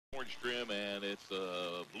orange trim, and it's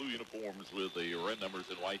blue uniforms with the red numbers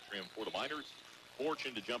and white trim for the Miners.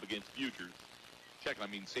 Fortune to jump against Futures.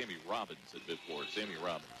 Sammy Robbins at mid-floor. Sammy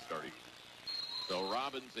Robbins starting. So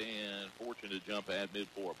Robbins and Fortune to jump at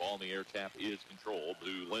mid-floor. Ball in the air, tap is control.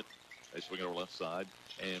 Blue Linton. They swing it over left side.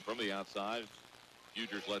 And from the outside,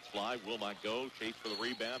 Futures lets fly. Will not go. Chase for the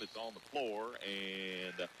rebound. It's on the floor.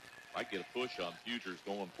 And might get a push on Futures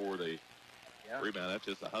going for the rebound. That's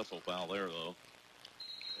just a hustle foul there, though.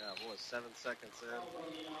 Yeah, boy, 7 seconds in.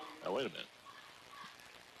 Now, wait a minute.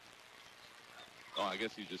 Oh, I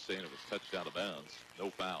guess he's just saying it was touched out of bounds. No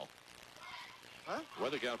foul. Huh? Well,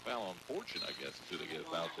 they got a foul on Fortune, I guess, is who they get a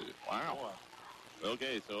foul to. Wow.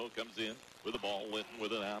 Okay, so comes in with the ball. Linton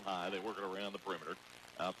with it out high. They work it around the perimeter.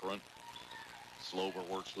 Out front, Slover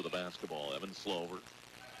works with the basketball. Evan Slover.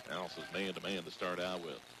 Alice's man-to-man to start out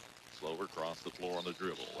with. Slover across the floor on the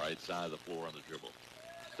dribble. Right side of the floor on the dribble.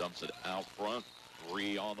 Dumps it out front.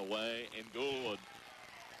 3 on the way, and good.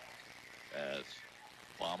 As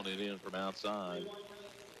bombing it in from outside,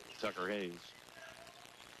 Tucker Hayes.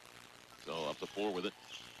 So up the floor with it.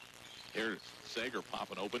 Here's Sager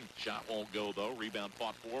popping open. Shot won't go, though. Rebound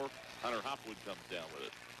fought for. Hunter Hopwood comes down with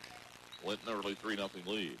it. Linton early 3-0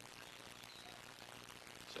 lead.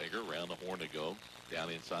 Sager around the horn to go.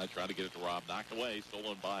 Down inside, trying to get it to Rob. Knocked away,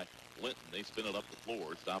 stolen by Linton. They spin it up the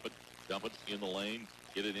floor. Stop it. Dump it in the lane.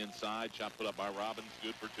 Get it inside. Shot put up by Robbins.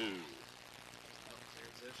 Good for 2.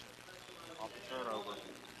 Transition. Off the turnover.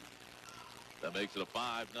 That makes it a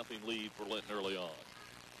 5-0 lead for Linton early on.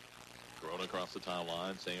 Thrown across the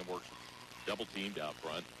timeline. Sam works double teamed out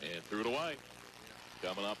front and threw it away.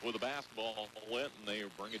 Coming up with the basketball. Linton, they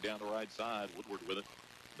bring it down the right side. Woodward with it.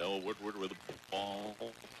 Noah Woodward with the ball.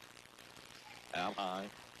 Out high.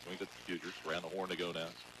 Swings it to Futures. Around the horn to go now.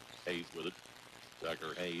 Hayes with it.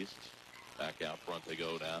 Tucker Hayes. Back out front they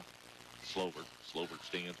go now. Slover. Slover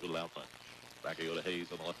stands with it out front. Back they go to Hayes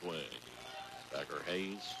on the left wing. Tucker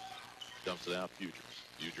Hayes dumps it out. Futures.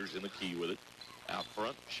 Futures in the key with it. Out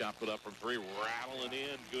front. Shot put up from 3. Rattling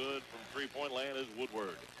in. Good from three-point land is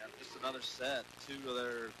Woodward. Yeah, just another set. 2 of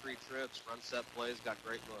their 3 trips. Run set plays. Got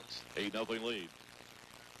great looks. 8-0 lead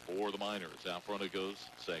for the Miners. Out front it goes.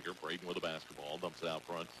 Sager. Braden with the basketball. Dumps it out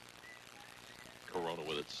front. Corona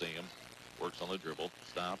with it. Sam works on the dribble.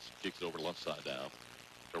 Stops. Kicks over left side now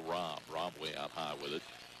to Rob. Rob way out high with it.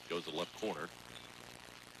 Goes to the left corner.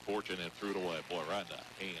 Fortune and threw it away. Boy, right in the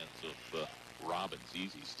hands of Robbins.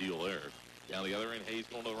 Easy steal there. Down the other end, Hayes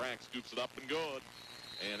going to the rack. Scoops it up and good.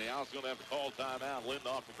 And the Owls going to have to call timeout. Linton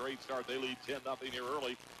off a great start. They lead 10-0 here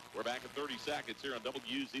early. We're back in 30 seconds here on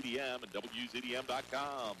WZDM and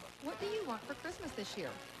WZDM.com. What do you want for Christmas this year?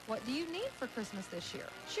 What do you need for Christmas this year?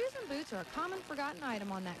 Shoes and boots are a common forgotten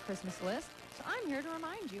item on that Christmas list, so I'm here to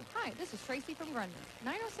remind you. Hi, this is Tracy from Grundman's,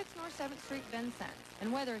 906 North 7th Street, Vincennes.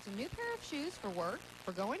 And whether it's a new pair of shoes for work,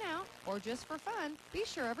 for going out, or just for fun, be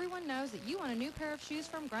sure everyone knows that you want a new pair of shoes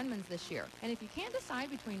from Grundman's this year. And if you can't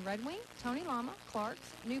decide between Red Wing, Tony Lama,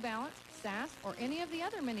 Clark's, New Balance, SAS, or any of the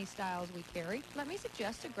other many styles we carry, let me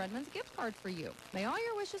suggest a Grundman's gift card for you. May all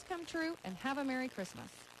your wishes come true, and have a Merry Christmas.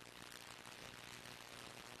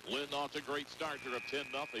 Linton off to a great start here of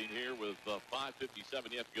 10-0 here with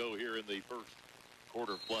 5:57 yet to go here in the first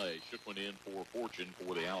quarter play. Shook one in for Fortune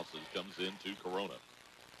for the Alices. Comes into Corona.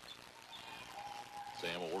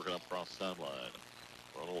 Sam will work it up across the timeline.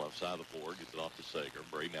 On the left side of the floor. Gets it off to Sager.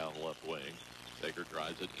 Braden down the left wing. Sager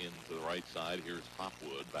drives it into the right side. Here's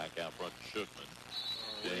Hopwood. Back out front to Shookman.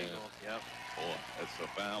 Yep. Boy, that's a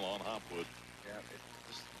foul on Hopwood. Yeah, it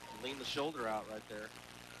just leaned the shoulder out right there.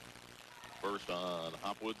 First on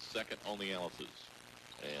Hopwood, second on the Alices.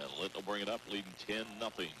 And Linton will bring it up, leading 10-0.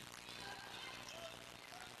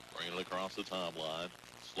 Bringing it across the timeline.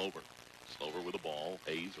 Slover with the ball.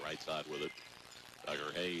 Hayes right side with it.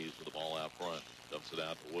 Tucker Hayes with the ball out front. Dumps it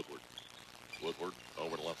out to Woodward. Woodward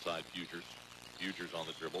over to left side, Futures. Futures on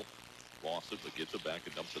the dribble. Lost it, but gets it back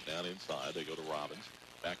and dumps it down inside. They go to Robbins.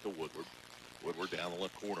 Back to Woodward. Woodward down the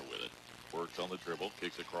left corner with it. Works on the dribble.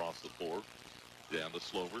 Kicks across the floor. Down to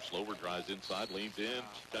Slover. Slover drives inside. Leans in.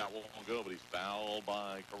 Shot won't go, but he's fouled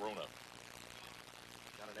by Corona.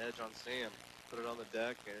 Got an edge on Sam. Put it on the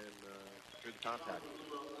deck and through the contact.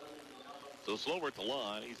 So Slover at the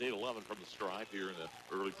line. He's 8-11 from the stripe here in the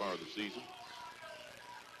early part of the season.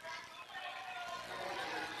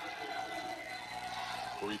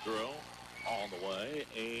 Free throw on the way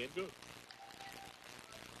and good.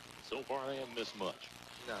 So far they haven't missed much.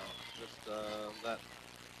 No, just that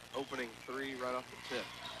opening 3 right off the tip.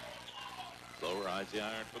 Slover eyes the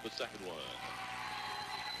iron for the second one.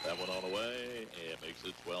 That one on the way and makes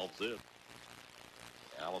it 12-zip.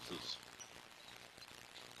 Alice's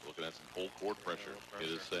Looking at some full court pressure. It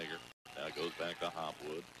is Sager. Now it goes back to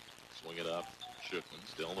Hopwood. Swing it up. Shookman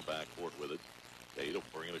still in the backcourt with it. Tate will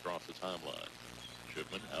bring it across the timeline.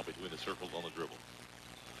 Shookman out between the circles on the dribble.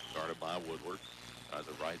 Started by Woodward. Tries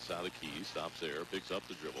the right side of the key. Stops there. Picks up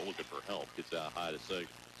the dribble. Looking for help. Gets out high to Sager.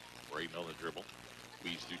 Braden on the dribble.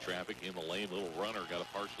 Weaves through traffic in the lane. Little runner got it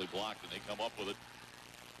partially blocked, and they come up with it.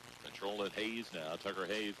 Control at Hayes now. Tucker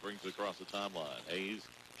Hayes brings it across the timeline. Hayes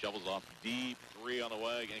shovels off deep. 3 on the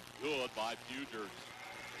way, and good by Futures.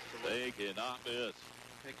 They cannot miss.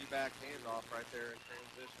 Piggyback handoff right there in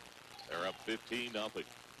transition. They're up 15-0.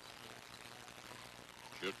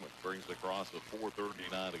 Shookman brings it across with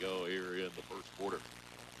 4:39 to go here in the first quarter.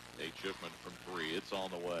 Nate Shookman from 3. It's on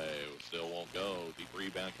the way. Still won't go. Deep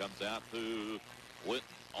rebound comes out to Linton.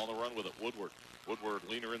 On the run with it, Woodward. Woodward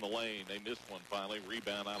leaner in the lane. They missed one finally.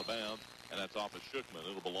 Rebound out of bounds, and that's off of Shookman.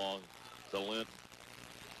 It'll belong to Linton.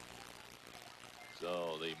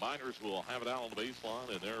 So the Miners will have it out on the baseline,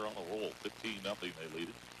 and they're on a roll. 15-0, they lead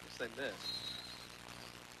it. Yes, they missed.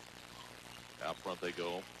 Out front they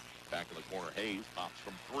go. Back in the corner, Hayes pops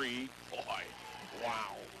from 3. Boy,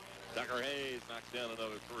 wow. Tucker Hayes knocks down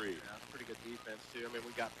another 3. Yeah, pretty good defense, too. I mean,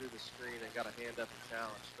 we got through the screen and got a hand up and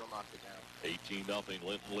challenge. Still knocked it down. 18-0,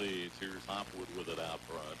 Linton leads. Here's Hopwood with it out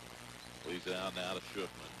front. Leaves it out now to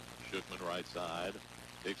Shookman. Shookman right side.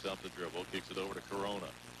 Picks up the dribble. Kicks it over to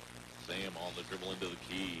Corona. Sam on the dribble into the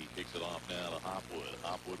key. Kicks it off now to Hopwood.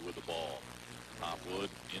 Hopwood with the ball. Hopwood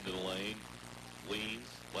into the lane. Leans.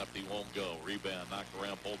 Lefty won't go. Rebound knocked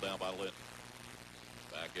around. Pulled down by Linton.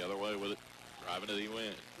 Back the other way with it. Driving to the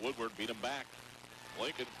win. Woodward beat him back.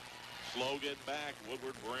 Lincoln slow getting back.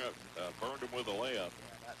 Woodward burned him with a layup.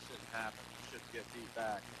 Yeah, that shouldn't happen. Should get beat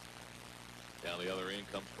back. Down the other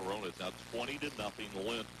end comes Corona. It's now 20-0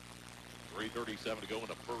 Linton. 3:37 to go in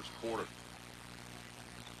the first quarter.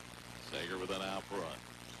 Sager with an out front.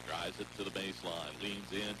 Drives it to the baseline.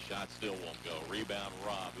 Leans in. Shot still won't go. Rebound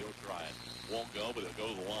Rob. He'll try it. Won't go, but it'll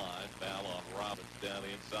go to the line. Foul on Robbins down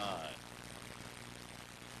inside.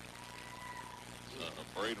 So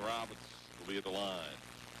Braden Robbins will be at the line.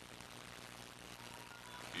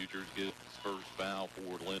 Futures gets first foul for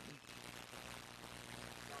Linton.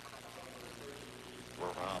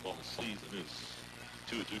 Rob on the season is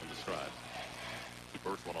 2 of 2 to the stride. The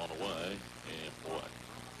first one on the way, and boy,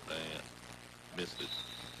 man, missed it.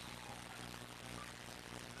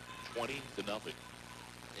 20-0.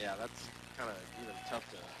 Yeah, that's kind of even tough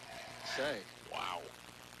to say. Wow.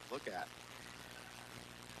 Look at.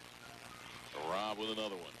 Rob with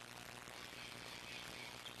another one.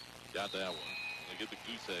 Got that one. They get the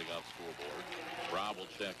goose egg off scoreboard. Rob will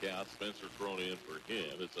check out. Spencer thrown in for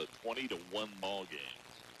him. It's a 20-1 ball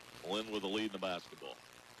game. Lynn with the lead in the basketball.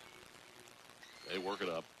 They work it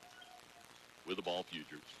up with the ball.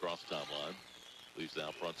 Futures across the timeline. Leaves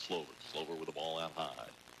out front Slover. Slover with the ball out high.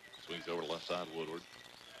 Swings over to left side Woodward.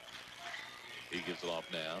 He gives it off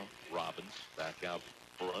now. Robbins back out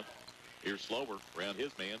front. Here's Slover around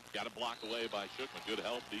his man. Got it blocked away by Shookman. Good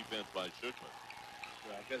help defense by Shookman.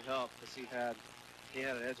 Yeah, good help because he had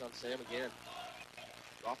an edge on Sam again.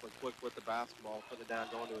 Awfully quick with the basketball, putting it down,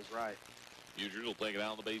 going to his right. Futures will take it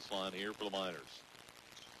out on the baseline here for the Miners.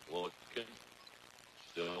 Looking.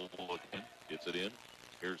 Still looking. Gets it in.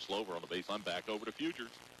 Here's Slover on the baseline. Back over to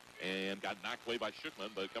Futures. And got knocked away by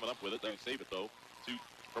Shookman, but coming up with it. They save it, though, to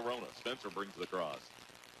Corona. Spencer brings it across.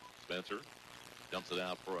 Spencer dumps it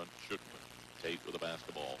out front. Shookman. Tate with the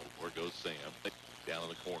basketball. Where goes Sam? Down in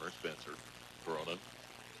the corner, Spencer. Corona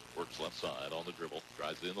works left side on the dribble.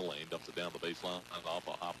 Drives it in the lane. Dumps it down the baseline. And off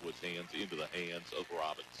of Hopwood's hands into the hands of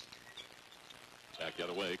Robbins. Back the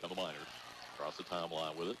other way come the Miners. Across the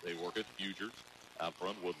timeline with it. They work it. Futures. Out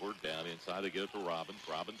front, Woodward down inside. They get it to Robbins.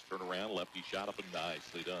 Robbins turn around. Lefty shot up and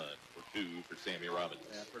nicely done. For 2 for Sammy Robbins.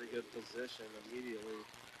 Yeah, pretty good position immediately.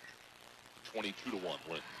 22-1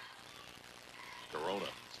 Linton. Corona.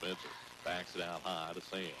 Spencer backs it out high to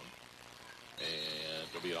Sam. And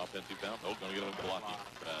going to be an offensive foul. Oh, going to get him blocking.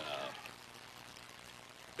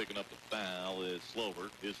 Picking up the foul is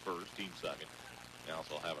Slover. His first, team second. They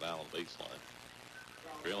also have it out on the baseline.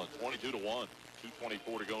 Trailing 22-1.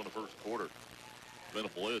 2:24 to go in the first quarter. Been a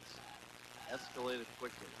blitz. Escalated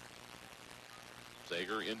quickly.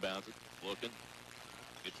 Sager inbounds it, looking.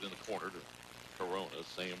 Gets it in the corner to Corona.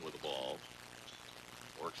 Sam with the ball.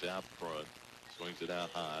 Works out front. Swings it out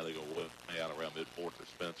high. They go way out around midcourt for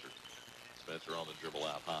Spencer. Spencer on the dribble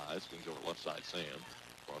out high. Swings over left side Sam.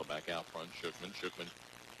 Corona back out front. Shookman. Shookman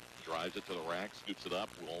drives it to the rack. Scoops it up.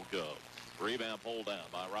 Won't go. Rebound pulled down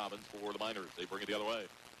by Robbins for the Miners. They bring it the other way.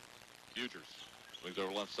 Futures. Swings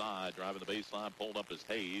over left side, driving the baseline, pulled up as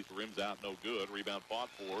Hayes. Rims out, no good. Rebound fought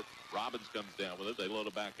for. Robbins comes down with it. They load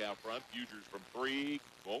it back out front. Futures from three.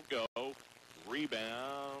 Won't go.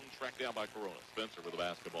 Rebound. Tracked down by Corona. Spencer with the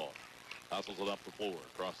basketball. Hustles it up the floor.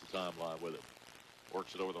 Across the timeline with it.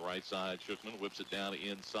 Works it over the right side. Shookman whips it down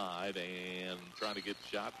inside and trying to get the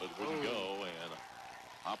shot, but wouldn't go. And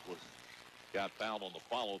Hopwood got fouled on the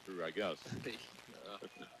follow-through, I guess.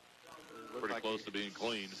 Pretty like close to being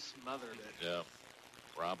clean. Smothered it. Yeah.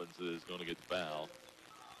 Robbins is going to get the foul.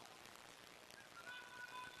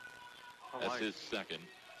 That's his second.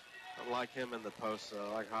 I like him in the post,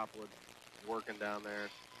 though. I like Hopwood working down there.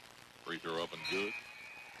 Free throw up and good.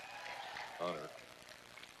 Hunter.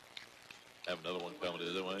 Have another one coming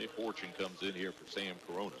the other way. Fortune comes in here for Sam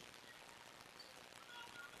Corona.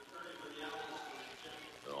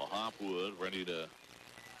 So Hopwood ready to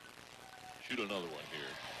shoot another one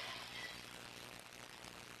here.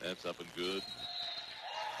 That's up and good.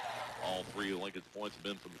 All three of Lincoln's points have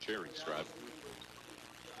been from the cherry stripe.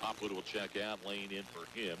 Hopwood will check out. Lane in for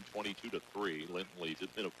him. 22-3. Linton leads it.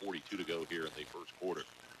 Minute 42 to go here in the first quarter.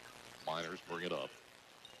 Miners bring it up.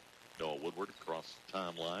 Noah Woodward across the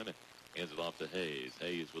timeline. Hands it off to Hayes.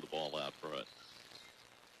 Hayes with the ball out front.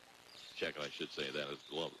 Checking, I should say, that is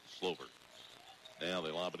Slover. Now they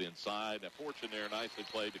lob it inside. Now Fortune there nicely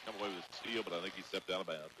played to come away with a steal, but I think he stepped out of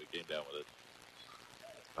bounds. He came down with it.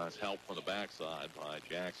 Nice help from the backside by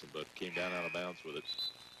Jackson, but came down out of bounds with it.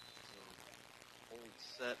 Old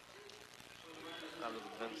set out of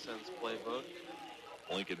the Vincennes playbook.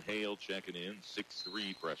 Lincoln Hale checking in,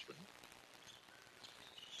 6'3" freshman.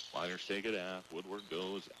 Miners take it out. Woodward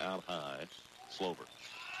goes out high. Slover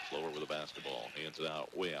with the basketball. Hands it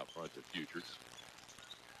out way out front to Futures.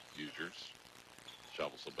 Futures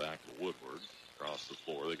shovels it back to Woodward. Across the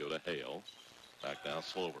floor, they go to Hale. Back down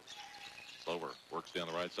Slover. Slover works down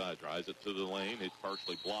the right side, drives it to the lane. It's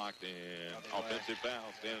partially blocked, and offensive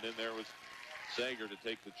foul. Standing in there was Sager to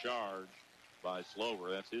take the charge by Slover.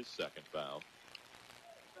 That's his second foul.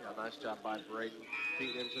 Yeah, nice job by Braden.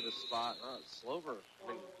 Feet into the spot. Slover,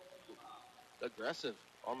 I mean, aggressive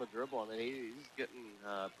on the dribble. I mean, he's getting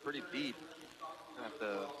pretty deep. Have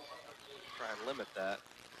to try and limit that.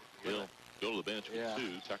 He'll go to the bench with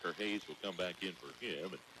two. Tucker Hayes will come back in for him.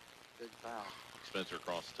 And big foul. Spencer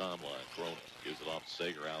across the timeline. Corona gives it off to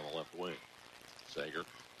Sager out on the left wing. Sager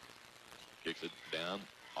kicks it down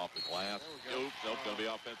off the glass. Oops, nope, going to be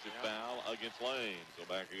offensive foul against Lane. So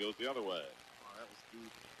back it goes the other way. That was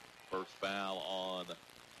deep. First foul on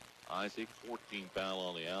Isaac, 14 foul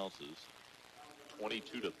on the Ounces.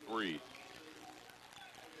 22-3.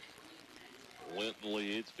 Linton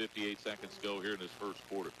leads. 58 seconds to go here in this first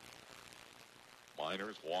quarter.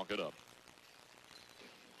 Miners walk it up.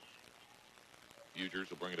 Futures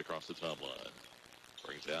will bring it across the timeline.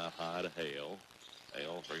 Brings it out high to Hale.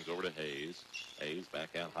 Hale brings over to Hayes. Hayes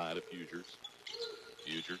back out high to Futures.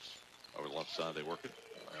 Futures over the left side. They work it.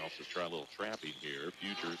 Ounces try a little trapping here.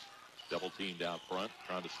 Futures double teamed out front,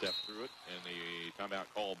 trying to step through it, and the timeout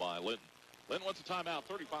called by Linton. Linton wants a timeout.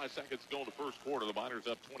 35 seconds to go in the first quarter. The Miners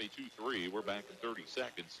up 22-3. We're back in 30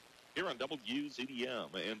 seconds here on WZDM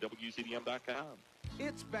and WZDM.com.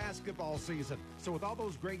 It's basketball season, so with all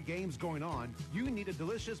those great games going on, you need a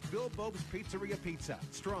delicious Bill Bob's Pizzeria pizza,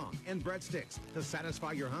 strong, and breadsticks to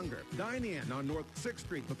satisfy your hunger. Dine in on North 6th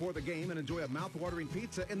Street before the game and enjoy a mouth-watering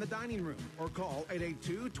pizza in the dining room. Or call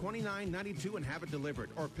 882-2992 and have it delivered,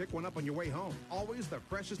 or pick one up on your way home. Always the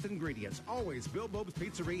freshest ingredients. Always Bill Bob's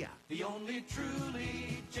Pizzeria. The only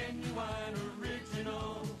truly genuine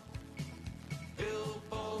original Bill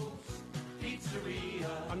Bob's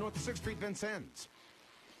Pizzeria. On North 6th Street, Vincennes.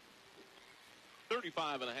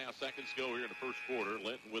 35 and a half seconds to go here in the first quarter.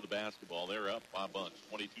 Linton with the basketball. They're up by a bunch,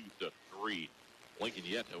 22-3. Lincoln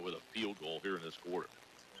yet with a field goal here in this quarter.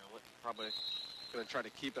 Yeah, Linton probably going to try to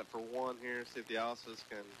keep it for one here, see if the Alices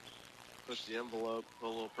can push the envelope, put a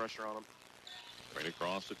little pressure on them. Right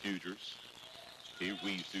across the Futures. He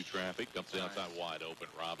weaves through traffic, comes outside wide open.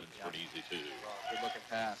 Robbins for an easy two. Good looking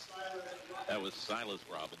pass. That was Silas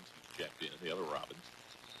Robbins who checked in, the other Robbins.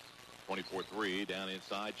 24-3 down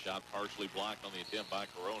inside. Shot partially blocked on the attempt by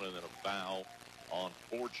Corona, and then a foul on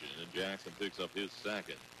Fortune, and Jackson picks up his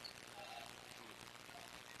second.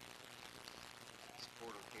 This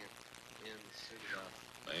quarter can't end soon enough.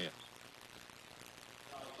 Man.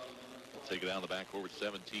 We'll take it down the backcourt with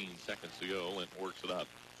 17 seconds to go, and works it up.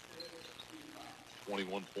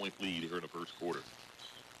 21-point lead here in the first quarter.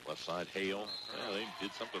 Left side, Hale. Yeah, they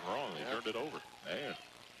did something wrong. They turned it over. Man.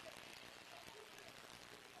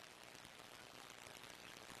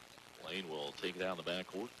 Lane will take it out in the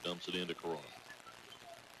backcourt, dumps it into Corona.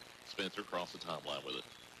 Spencer across the timeline with it.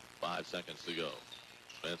 5 seconds to go.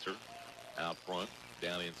 Spencer out front,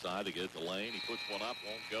 down inside to get it to Lane. He puts one up,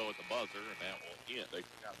 won't go at the buzzer, and that will end.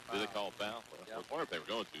 Did they call a foul? Well, Yep. I was wondering if they were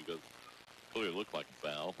going to, because it clearly looked like a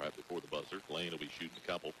foul right before the buzzer. Lane will be shooting a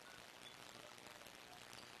couple.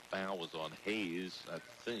 Foul was on Hayes, I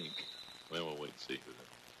think. Well, we'll wait and see who they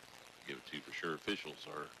give it to for sure. Officials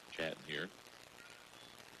are chatting here.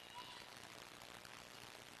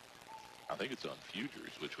 I think it's on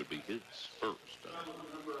Futures, which would be his first.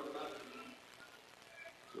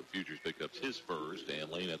 So Futures picked up his first, and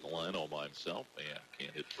Lane at the line all by himself, and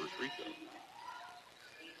can't hit the first free throw.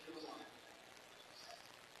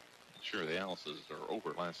 Sure, the Alice's are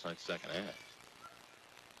over last night's second half.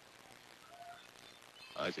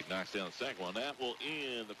 Isaac knocks down the second one. That will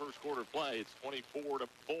end the first quarter play. It's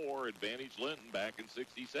 24-4. Advantage Linton back in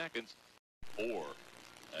 60 seconds. 4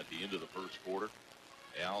 at the end of the first quarter.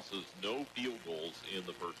 Alice's no field goals in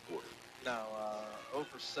the first quarter. No, 0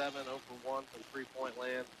 for 7, 0 for 1 from three-point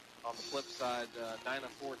land. On the flip side, 9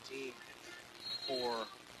 of 14 for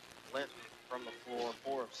Linton from the floor,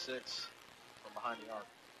 4 of 6 from behind the arc.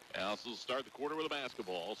 Alice will start the quarter with a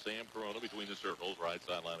basketball. Sam Corona between the circles. Right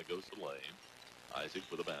sideline, it goes to Lane. Isaac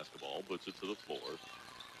with a basketball, puts it to the floor.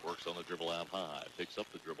 Works on the dribble out high. Picks up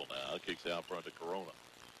the dribble now. Kicks out front to Corona.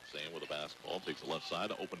 Sam with a basketball. Takes the left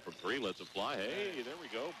side. Open from three. Lets it fly. Hey, there we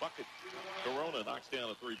go. Bucket. Corona knocks down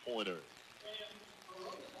a three-pointer.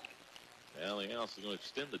 Now the Alice is going to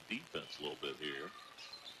extend the defense a little bit here.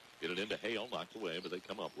 Get it into Hale. Knocked away, but they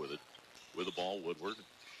come up with it. With the ball, Woodward.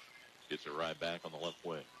 Gets it right back on the left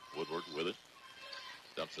wing. Woodward with it.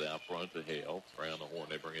 Dumps it out front to Hale. Around the horn.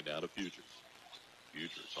 They bring it down to Futures.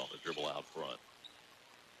 Futures on the dribble out front.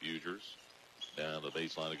 Futures down the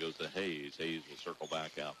baseline. It goes to Hayes. Hayes will circle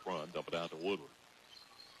back out front. Dump it out to Woodward.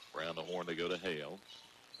 Around the horn they go to Hale.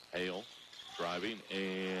 Hale driving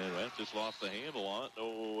and just lost the handle on it.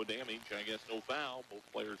 No damage. I guess no foul. Both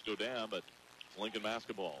players go down, but it's Lincoln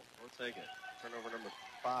basketball. We'll take it. Turnover number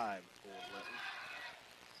 5 for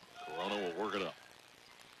Linton. Corona will work it up.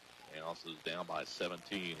 Alice is down by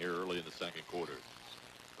 17 here early in the second quarter.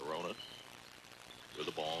 Corona with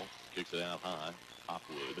the ball, kicks it out high.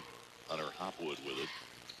 Hopwood, Hunter Hopwood with it.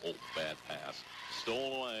 Oh, bad pass.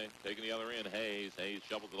 Stolen away, taking the other end. Hayes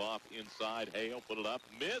shovels it off inside. Hale put it up,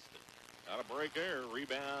 missed it. Got a break there.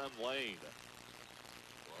 Rebound Lane.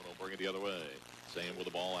 Corona bring it the other way. Sam with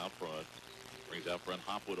the ball out front. Brings out front.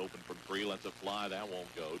 Hopwood open from three. Lets it fly. That won't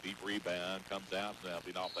go. Deep rebound. Comes out. Now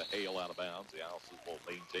being off the Hale out of bounds. The Alice's will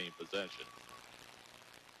maintain possession.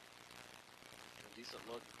 A decent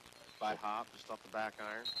look by Hop, just off the back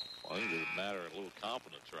iron. Well, I think it doesn't matter. A little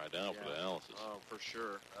confidence right now for the Alice's. Oh, for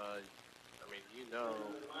sure. I mean,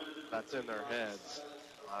 that's in their heads.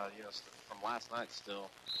 From last night still.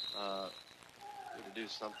 Need to do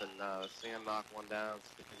something. Sam knocked one down.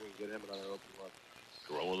 See if we can get him another open look.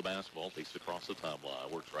 Corona with the basketball, takes it across the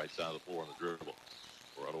timeline, works right side of the floor on the dribble.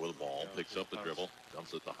 Corona with the ball, picks up the dribble,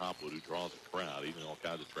 dumps it to Hopwood, who draws the crowd, even all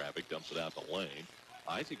kinds of traffic, dumps it out the lane.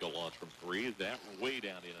 Isaac will launch from three. That way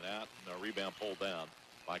down in and out, and a rebound pulled down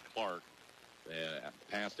by Clark.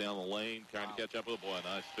 Pass down the lane, trying to catch up with the boy.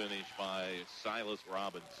 Nice finish by Silas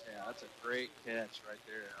Robbins. Yeah, that's a great catch right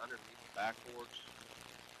there, underneath the backboard.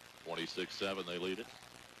 26-7, they lead it.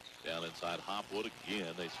 Down inside Hopwood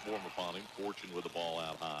again. They swarm upon him. Fortune with the ball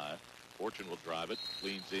out high. Fortune will drive it.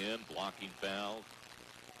 Leans in. Blocking foul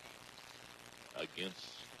against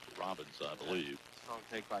Robbins, I believe. Strong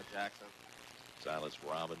take by Jackson. Silas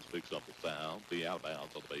Robbins picks up the foul. Be out of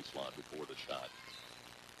bounds on the baseline before the shot.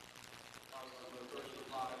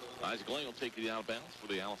 Isaac Lane will take it out of bounds for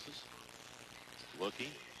the Alice's.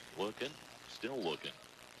 Looking, still looking.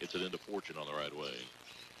 Gets it into Fortune on the right way.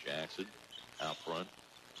 Jackson out front.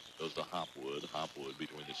 Goes to Hopwood. Hopwood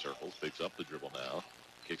between the circles. Picks up the dribble now.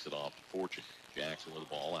 Kicks it off to Fortune. Jackson with the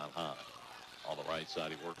ball out high. On the right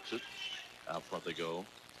side, he works it. Out front they go.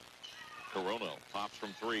 Corona pops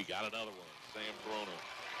from three. Got another one. Sam Corona.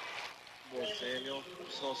 Boy, Samuel,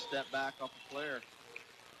 just a little step back off the flare.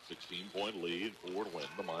 16-point lead for Linton.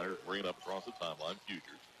 The Miners bring it up across the timeline.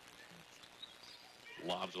 Futures.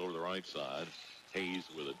 Lobs over the right side. Hayes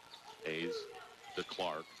with it. Hayes to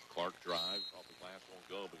Clark. Clark drives. Off the glass won't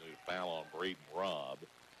go, but there's a foul on Braden Robb.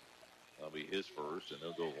 That'll be his first, and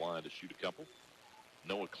they'll go to the line to shoot a couple.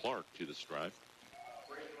 Noah Clark to the stripe.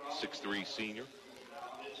 6'3" senior.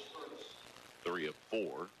 3 of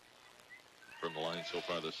 4 from the line so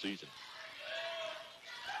far this season.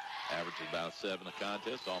 Averages about 7 a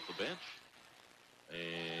contest off the bench.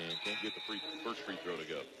 And can't get the first free throw to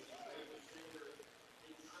go.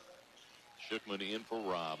 Shookman in for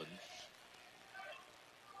Robbins.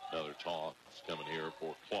 Another toss coming here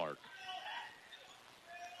for Clark.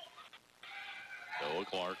 Noah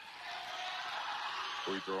Clark.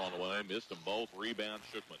 Free throw on the way. Missed them both. Rebound,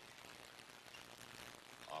 Shookman.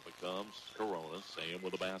 Off it comes Corona. Sam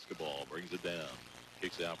with the basketball. Brings it down.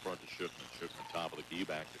 Kicks out front to Shookman. Shookman top of the key.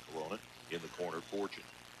 Back to Corona. In the corner, Fortune.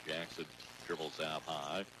 Jackson dribbles out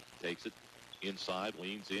high. Takes it inside.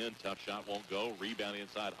 Leans in. Tough shot won't go. Rebound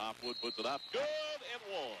inside. Hopwood puts it up. Good and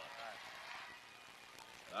one.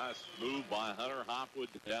 Nice move by Hunter Hopwood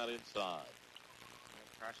down inside.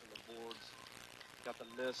 Crashing the boards. Got the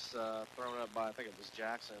miss thrown up by, I think it was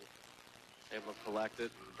Jackson. Able to collect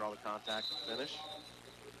it and draw the contact and finish.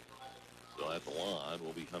 So at the line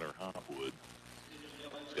will be Hunter Hopwood.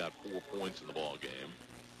 He's got 4 points in the ball game.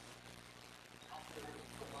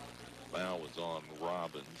 Foul was on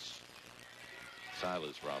Robbins.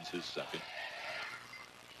 Silas Robbins, his second.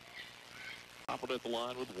 Hopwood at the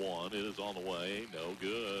line with one. It is on the way. No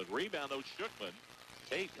good. Rebound, though, Shookman.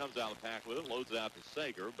 Tate comes out of the pack with it. Loads it out to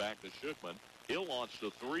Sager. Back to Shookman. He'll launch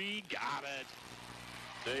the three. Got it.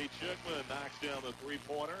 Tate Shookman knocks down the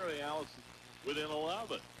three-pointer. The Owls within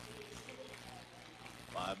 11.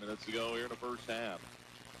 5 minutes to go here in the first half.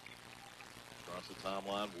 Across the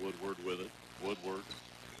timeline, Woodward with it. Woodward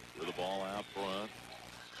with the ball out front.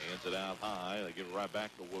 Hands it out high. They give it right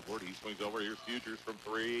back to Woodward. He swings over. Here's Futures from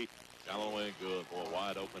three. Got away good. Boy,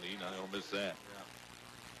 wide open. He's not going to miss that.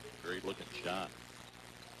 Great looking shot.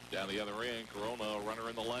 Down the other end, Corona, runner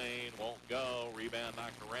in the lane, won't go. Rebound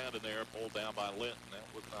knocked around in there, pulled down by Linton. That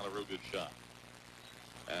was not a real good shot.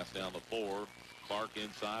 Pass down the floor. Clark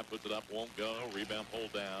inside, puts it up, won't go. Rebound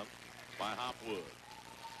pulled down by Hopwood.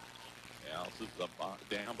 Alice is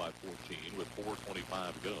down by 14 with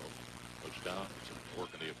 4:25 to go. Coach Johnson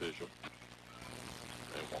working the official.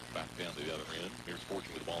 They walk back down to the other end. Here's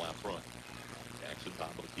Fortune with the ball out front. Jackson,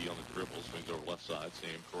 top of the key on the dribble, swings over left side.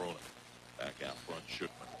 Sam Corona. Back out front,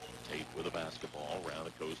 Shookman. Tate with a basketball. Around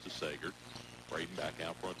it goes to Sager. Braden back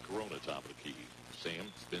out front, Corona top of the key.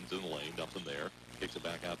 Sam spins in the lane, nothing there. Kicks it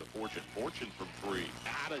back out to Fortune. Fortune from three.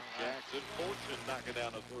 Out of Jackson. Fortune knocking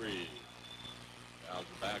down a three. Owls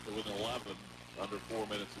are back to within 11. Under 4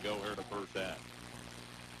 minutes to go here in the first half.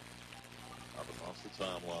 Up across the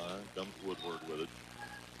timeline comes Woodward with it.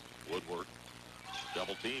 Woodward.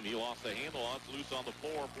 Double team. He lost the handle on. It's loose on the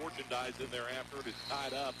floor. Fortune dives in there after it. It's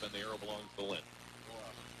tied up, and the arrow belongs to Linton.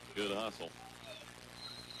 Good hustle.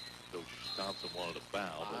 Coach Thompson wanted a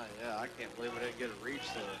foul. Yeah, I can't believe we didn't get a reach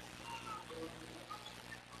there.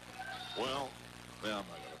 Well, I'm not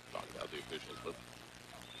going to talk about the officials, but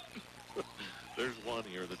there's one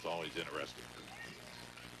here that's always interesting.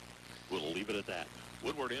 We'll leave it at that.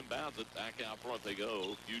 Woodward inbounds it. Back out front they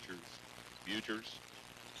go. Futures.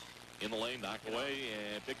 In the lane, knocked away,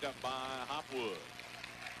 and picked up by Hopwood.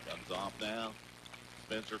 Comes off now.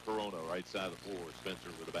 Spencer Corona, right side of the floor. Spencer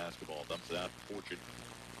with the basketball. Dumps it out to Fortune.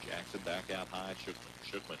 Jackson back out high.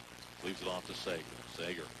 Shookman leaves it off to Sager.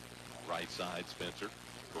 Sager, right side, Spencer.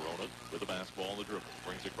 Corona with the basketball in the dribble.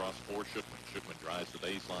 Brings it across for Shookman. Shookman drives the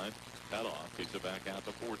baseline. Cut off. Kicks it back out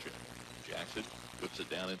to Fortune. Jackson puts it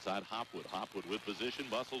down inside Hopwood. Hopwood with position.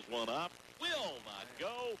 Muscles one up. Will not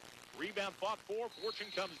go. Rebound fought for. Fortune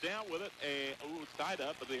comes down with it. It's tied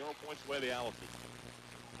up, but the arrow points away the Allison.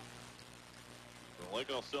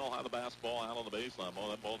 Lego still had the basketball out on the baseline. Well,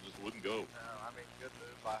 that ball just wouldn't go. No, good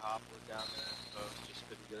move by Hopwood down there. So just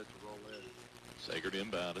couldn't get it to roll in. Sager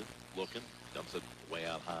inbounded. Looking. Dumps it way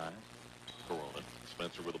out high. Corona.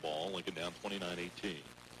 Spencer with the ball. Lincoln down 29-18.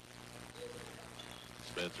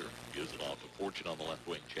 Spencer gives it off to Fortune on the left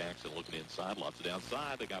wing. Jackson looking inside. Lots it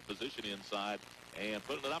downside. They got position inside. And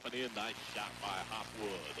putting it up and in. Nice shot by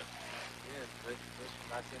Hopwood. Yeah,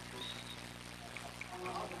 nice improvement.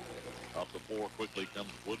 Up the floor quickly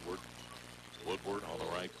comes Woodward. Woodward on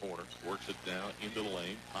the right corner. Works it down into the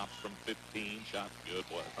lane. Pops from 15. Shot good.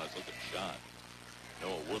 Boy, nice looking shot.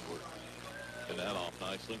 Noah Woodward. And that off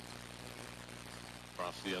nicely.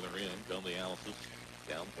 Across the other end come the Alice's.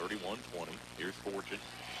 Down 31-20. Here's Fortune.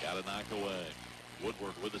 Got it knocked away.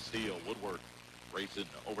 Woodward with a steal. Woodward racing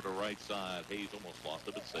over the right side. Hayes almost lost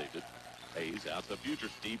it but saved it. Hayes out to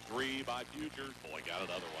Futures. Deep three by Futures. Boy, got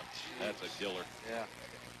another one. That's a killer. Yeah.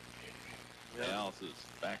 The Alice is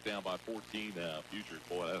back down by 14 now. Futures,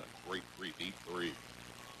 boy, that's a great three. Deep three.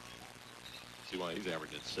 See why he's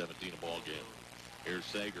averaging 17 a ball game. Here's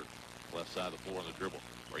Sager. Left side of the floor on the dribble.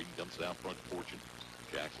 Braden dumps it out front to Fortune.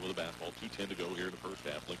 Jackson with the basketball. 2:10 to go here in the first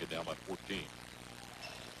half. Lincoln down by 14.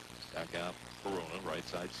 Back out Corona. Right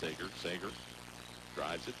side Sager. Sager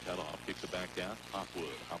drives it. Cut off. Kicks it back down.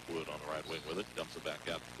 Hopwood. Hopwood on the right wing with it. Dumps it back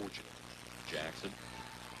out to Fortune. Jackson.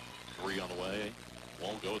 Three on the way.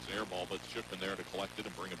 Won't go. It's an air ball, but it's Shookman there to collect it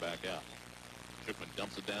and bring it back out. Shipman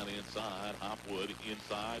dumps it down inside. Hopwood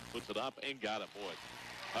inside, puts it up, and got it, boy.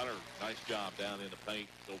 Hunter, nice job down in the paint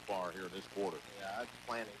so far here in this quarter. Yeah, I'm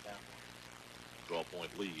planning down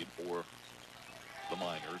 12-point lead for the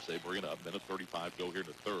Miners. They bring it up. Minute 35 go here in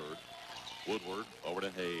the third. Woodward over to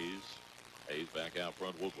Hayes. Hayes back out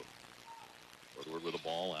front. Woodward. Woodward with the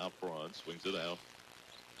ball out front. Swings it out.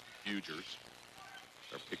 Fugers.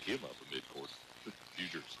 Or pick him up in midcourt.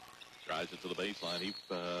 Fugers. Drives it to the baseline. He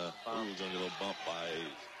was going to get a little bump by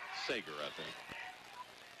Sager, I think.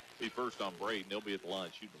 Be first on Braden. They'll be at the line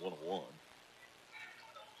shooting 1-1.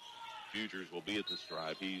 Fugers will be at the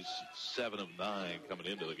stripe. He's 7 of 9 coming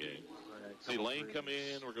into the game. See Lane come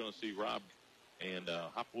in. We're going to see Rob and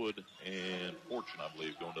Hopwood and Fortune, I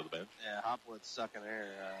believe, going to the bench. Yeah, Hopwood's sucking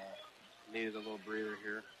air. Needed a little breather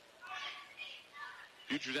here.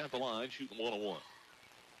 Fugers at the line, shooting 1-1.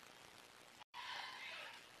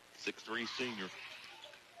 6'3" senior.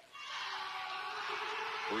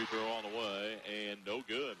 Free throw on the way, and no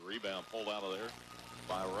good. Rebound pulled out of there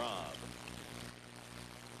by Rob.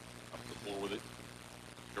 Up the floor with it.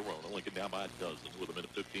 Corona, Lincoln down by a dozen with a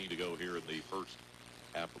minute 15 to go here in the first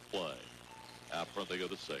half of play. Out front they go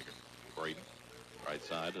to Sager. Braden, right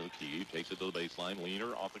side to the key, takes it to the baseline.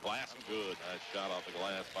 Leaner off the glass and good. Nice shot off the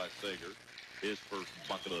glass by Sager. His first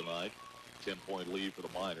bucket of the night. 10-point lead for the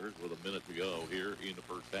Miners with a minute to go here in the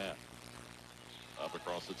first half. Up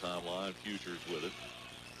across the timeline, Fugers with it.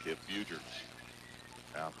 Kip Fugers.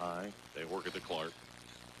 Out high. They work it to Clark.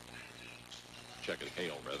 Check it,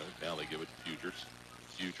 Hale, rather. Now they give it to Fugers.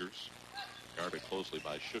 Fugers. Guarded closely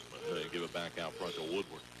by Shookman. They give it back out front to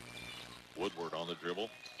Woodward. Woodward on the dribble.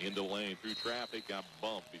 Into lane through traffic. Got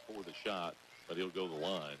bumped before the shot, but he'll go to the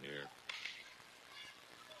line here.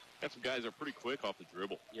 Got some guys that are pretty quick off the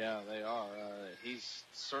dribble. Yeah, they are. He's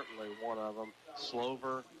certainly one of them.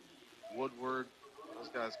 Slover, Woodward, those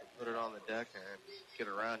guys can put it on the deck and get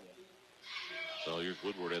around you. So here's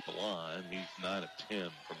Woodward at the line. He's 9 of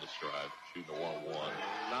 10 from the stripe, shooting a 1-1.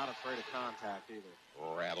 Not afraid of contact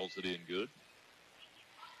either. Rattles it in good.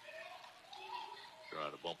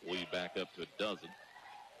 Trying to bump the lead back up to a dozen.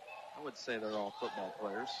 I would say they're all football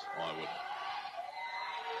players. Oh, I wouldn't.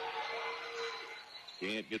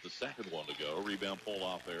 Can't get the second one to go. Rebound pulled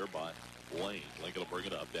off there by Lane. Lincoln will bring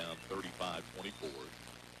it up, down 35-24.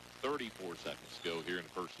 34 seconds to go here in the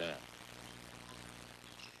first half.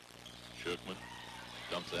 Shookman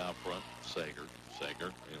dumps it out front. Sager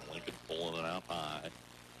and Lincoln pulling it out high.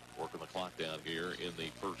 Working the clock down here in the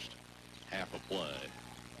first half of play.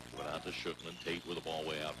 Went out to Shookman. Tate with the ball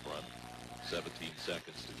way out front. 17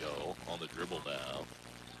 seconds to go on the dribble now.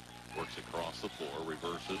 Works across the floor,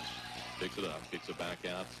 reverses, picks it up, kicks it back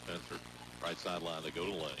out. Spencer, right sideline, they go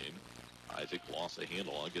to Lane. Isaac lost a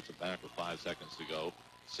handle on, gets it back with 5 seconds to go.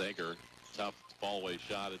 Sager, tough fallaway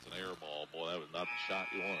shot. It's an air ball. Boy, that was not the shot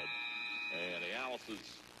you wanted. And the Alice's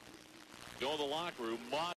go in the locker room.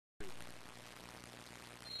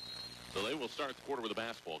 So they will start the quarter with the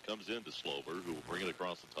basketball. Comes into Slover, who will bring it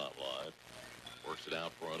across the top line. Works it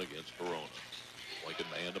out front against Corona. Lincoln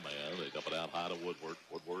man-to-man. They dump it out high to Woodward.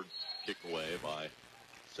 Woodward kicked away by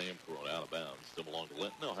Sam Corona out of bounds. Still belong to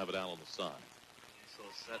Linton. They'll have it out on the side. So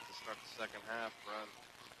set to start the second half run.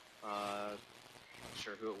 Not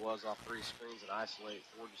sure who it was off 3 screens and isolate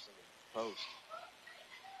Forgerson in the post.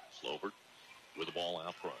 Slover with the ball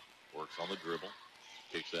out front. Works on the dribble.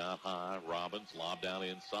 Kicks out high. Robbins lob down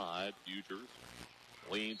inside. Fugers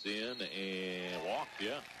leans in and walks,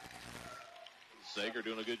 yeah. Sager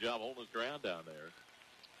doing a good job holding his ground down there.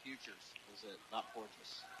 Futures was it, not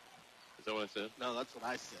Fortress. Is that what I said? No, that's what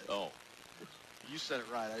I said. Oh. You said it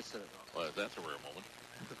right. I said it wrong. Well, that's a rare moment.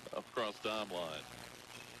 Up across the timeline.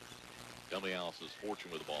 Dummy Alice's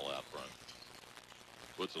Fortune with the ball out front.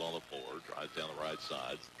 Puts it on the floor. Drives down the right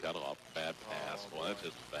side. Cut off. Bad pass. Well, that's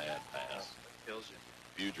just a bad pass. Kills you.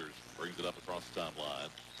 Fugers brings it up across the timeline.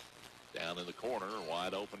 Down in the corner,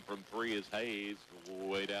 wide open from 3 is Hayes.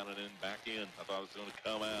 Way down and in, back in. I thought it was going to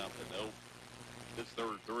come out, but nope. His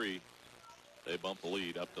third 3. They bump the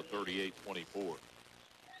lead up to 38-24.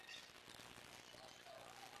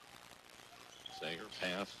 Sager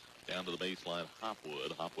pass down to the baseline.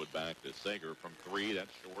 Hopwood. Hopwood back to Sager from 3.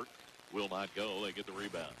 That's short. Will not go. They get the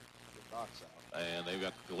rebound. Good box out. And they've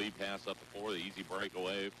got the lead pass up the floor. The easy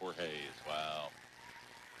breakaway for Hayes. Wow.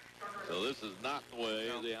 So this is not the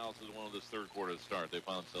way the Alice's wanted this third quarter to start. They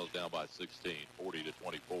found themselves down by 16,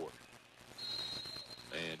 40-24.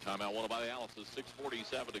 And timeout wanted by the Alice's.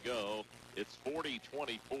 6:47 to go. It's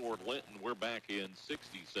 40-24 Linton. We're back in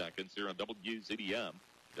 60 seconds here on WCDM.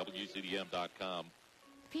 WCDM.com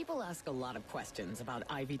People ask a lot of questions about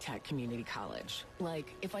Ivy Tech Community College.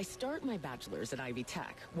 Like, if I start my bachelor's at Ivy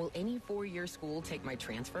Tech, will any four-year school take my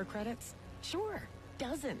transfer credits? Sure,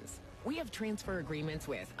 dozens. We have transfer agreements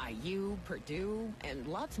with IU, Purdue, and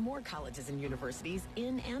lots more colleges and universities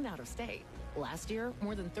in and out of state. Last year,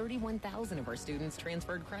 more than 31,000 of our students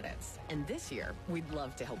transferred credits. And this year, we'd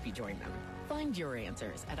love to help you join them. Find your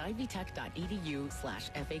answers at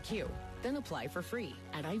ivytech.edu/FAQ. Then apply for free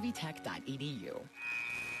at ivytech.edu.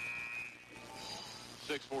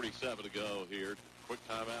 6:47 to go here. Quick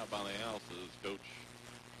timeout by the Alices. Coach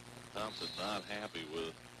Thompson not happy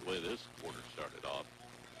with the way this quarter started off.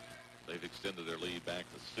 They've extended their lead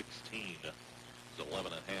back to 16. It's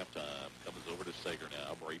 11 at halftime. Comes over to Sager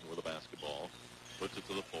now. Braden with the basketball. Puts it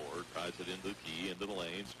to the floor. Tries it into the key, into the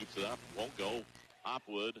lane. Scoops it up. Won't go.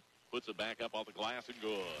 Hopwood puts it back up off the glass and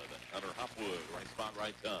good. Under Hopwood. Right spot,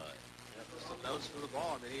 right time. Yeah, just a nose for the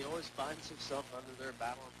ball. I mean, he always finds himself under there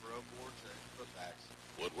battling for boards and putbacks.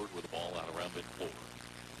 Woodward with the ball out around midcourt.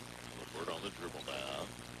 Woodward on the dribble now.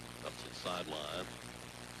 Up to the sideline.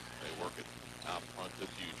 They work it out front to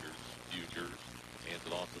Futures. Futures hands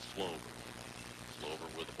it off to Slover. Slover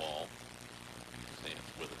with the ball.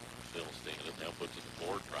 Stands with it. Still standing. Now puts it to the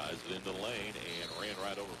floor. Tries it into the lane and ran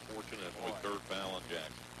right over Fortune. And a third foul on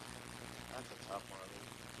Jackson. That's a tough one. I mean,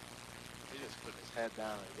 he just put his head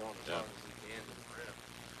down and going as hard as he can to the rim.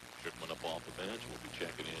 Shipman up off the bench. Will be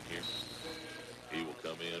checking in here. He will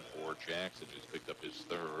come in for Jackson, who's picked up his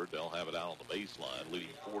third. They'll have it out on the baseline,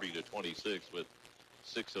 leading 40-26 with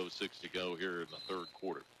 6:06 to go here in the third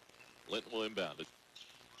quarter. Linton will inbound it.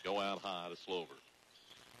 Go out high to Slover.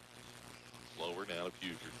 Slover now to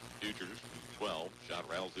Futures. Futures, 12. Shot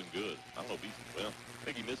rattles in good. I don't know if I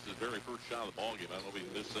think he missed his very first shot of the ball game. I don't know if he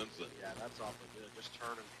missed since then. Yeah, that's awfully good. Just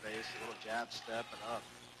turn and face, a little jab step and up.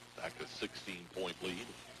 Back to 16-point lead.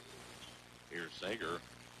 Here's Sager.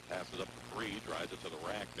 Passes up the three, drives it to the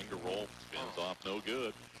rack, finger roll, spins off, no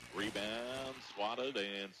good. Rebound, swatted,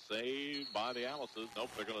 and saved by the Alices.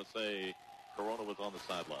 Nope, they're going to say Corona was on the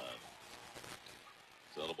sideline.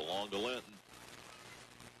 So it'll belong to Linton.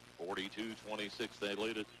 42-26, they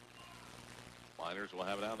lead it. Miners will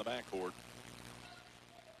have it out in the backcourt.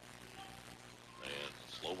 And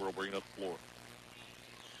Slover will bring it up the floor.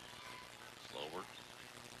 Slover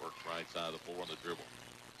works right side of the floor on the dribble.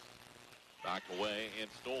 Knocked away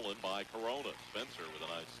and stolen by Corona. Spencer with a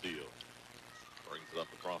nice steal. Brings it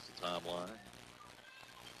up across the timeline.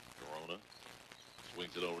 Corona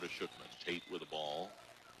swings it over to Shookman. Tate with the ball.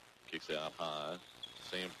 Kicks it out high.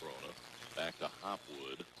 Sam Corona. Back to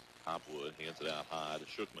Hopwood. Hopwood hands it out high to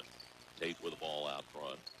Shookman. Tate with the ball out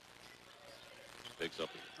front. Picks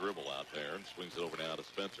up his dribble out there and swings it over now to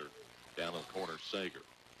Spencer. Down in the corner, Sager.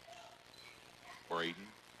 Braden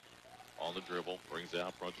on the dribble. Brings it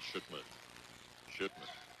out front to Shookman. Shookman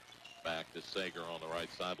back to Sager on the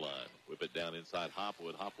right sideline. Whip it down inside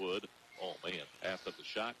Hopwood. Hopwood, oh man, passed up the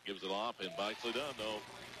shot, gives it off, and nicely done, though.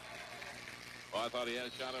 Well, I thought he had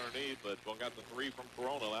a shot underneath, but got the three from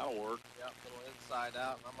Corona. That'll work. Yeah, a little inside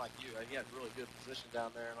out, and I'm like you. He had really good position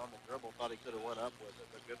down there, and on the dribble, thought he could have went up with it.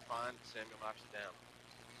 But good find. Samuel knocks it down.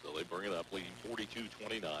 So they bring it up, leading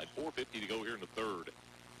 42-29. 4:50 to go here in the third.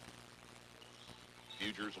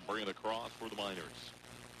 Futures will bring it across for the Miners.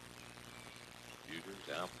 Futures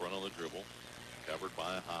out front on the dribble. Covered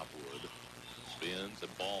by Hopwood. Spins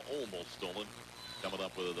and ball almost stolen. Coming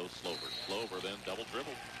up with those Slover. Slover then double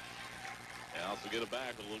dribble. Now to get it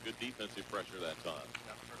back. A little good defensive pressure that time.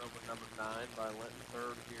 Got turnover number 9 by Linton,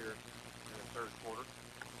 third here in the third quarter.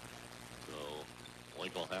 So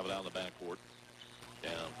Lincoln will have it out in the backcourt.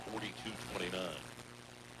 Down 42-29.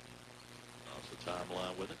 Off the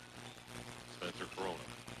timeline with it. Spencer Corona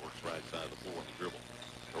works right side of the floor on the dribble.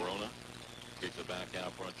 Corona kicks it back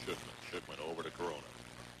out front. Shookman. Shookman over to Corona.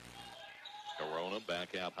 Corona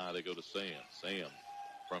back out high. They go to Sam. Sam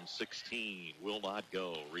from 16 will not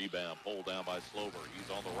go. Rebound pulled down by Slover. He's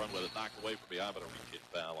on the run with it. Knocked away from behind, but a reach-in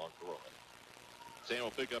foul on Corona. Sam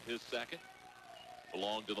will pick up his second.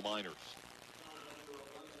 Belong to the Miners.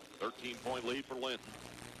 13-point lead for Linton.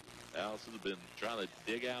 Allison has been trying to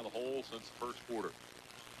dig out of the hole since the first quarter.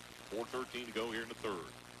 4:13 to go here in the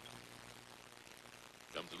third.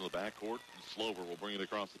 Comes into the backcourt, and Slover will bring it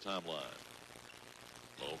across the timeline.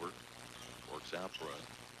 Slover works out front.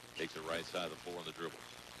 Takes it right side of the floor on the dribble.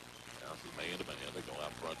 Now it's man-to-man. They go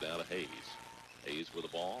out front down to Hayes. Hayes with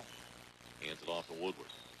the ball. Hands it off to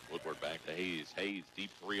Woodward. Woodward back to Hayes. Hayes,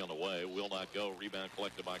 deep three on the way. Will not go. Rebound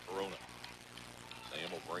collected by Corona.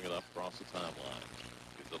 Sam will bring it up across the timeline.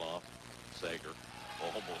 Gets it off. Sager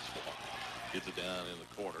almost gets it down in the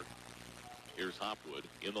corner. Here's Hopwood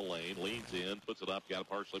in the lane. Leans in. Puts it up. Got it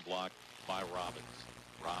partially blocked by Robbins.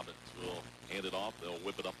 Robbins will hand it off. They'll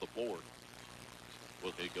whip it up the floor.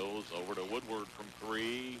 Well, it goes over to Woodward from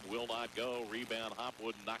three. Will not go. Rebound,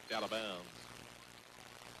 Hopwood knocked out of bounds.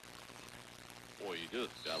 Boy, you just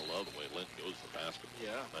got to love the way Linton goes to basketball.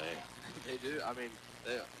 Yeah, Man. they do. I mean,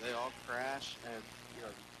 they all crash, and, you know,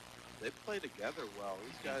 they play together well.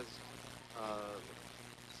 These guys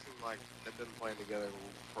seem like they've been playing together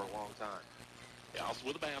for a long time. Gals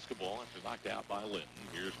with the basketball after knocked out by Linton.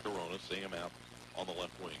 Here's Corona. Sam out on the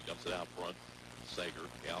left wing. Dumps it out front. Sager.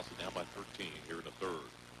 Gals is down by 13 here in the third.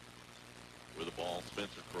 With the ball,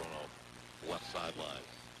 Spencer Corona, left sideline.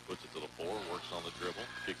 Puts it to the floor, works on the dribble,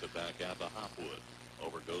 kicks it back out to Hopwood.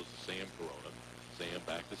 Over goes to Sam Corona. Sam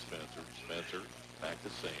back to Spencer. Spencer back to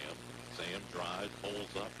Sam. Sam drives,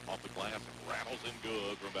 pulls up off the glass, rattles in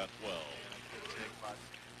good from about 12.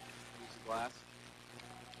 Use the glass.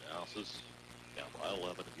 Gals is down by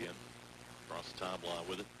 11 again. Across the timeline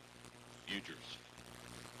with it. Fugers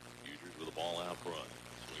with the ball out front.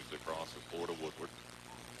 Swings across the floor to Woodward.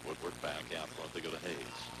 Woodward back out front. They go to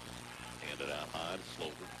Hayes. Hand it out high to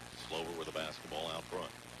Slover. Slover with the basketball out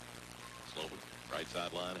front. Slover, right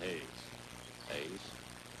sideline, Hayes. Hayes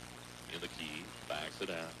in the key. Backs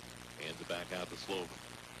it out. Hands it back out to Slover.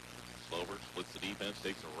 Slover splits the defense.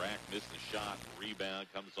 Takes a rack. Missed the shot. Rebound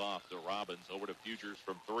comes off to Robbins. Over to Futures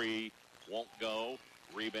from three. Won't go.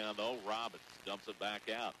 Rebound, though. Robbins dumps it back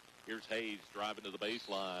out. Here's Hayes driving to the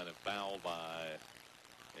baseline and fouled by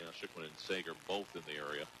Schickman and Sager, both in the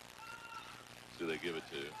area. Who they give it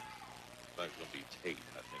to? In fact, it's going to be Tate,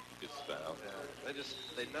 I think, who gets fouled. Yeah,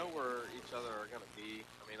 they know where each other are going to be.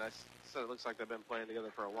 I mean, I said it looks like they've been playing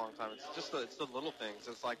together for a long time. It's just it's the little things.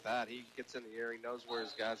 It's like that. He gets in the air. He knows where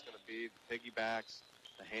his guy's going to be. The piggybacks,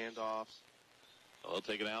 the handoffs. Well, they'll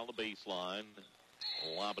take it out on the baseline,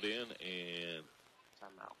 lob it in, and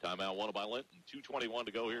timeout wanted by Linton. 2:21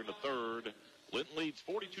 to go here in the third. Linton leads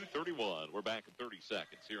 42-31. We're back in 30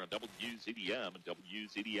 seconds here on WZDM and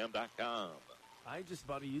WZDM.com. I just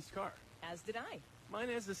bought a used car. As did I. Mine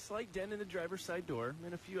has a slight dent in the driver's side door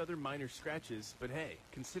and a few other minor scratches, but hey,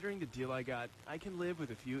 considering the deal I got, I can live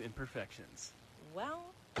with a few imperfections. Well,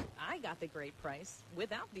 I got the great price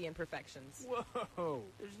without the imperfections. Whoa,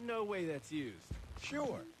 there's no way that's used.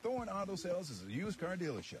 Sure, Thorne Auto Sales is a used car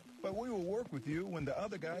dealership, but we will work with you when the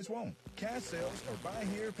other guys won't. Cash sales or buy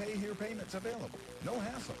here, pay here payments available. No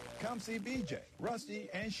hassle. Come see BJ, Rusty,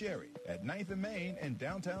 and Sherry at 9th and Main in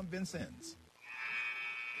downtown Vincennes.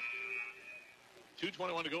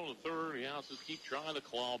 2:21 to go in the third. The Houses keep trying to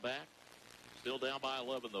claw back. Still down by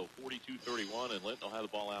 11, though, 42-31, and Linton will have the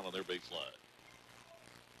ball out on their baseline.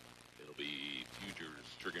 It'll be Futures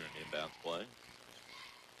triggering an inbounds play.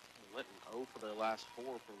 Linton 0 for their last 4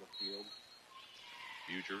 from the field.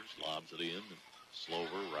 Futures lobs it in.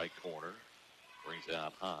 Slover, right corner. Brings it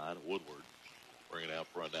out high to Woodward. Bring it out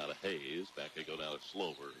front now to Hayes. Back they go down to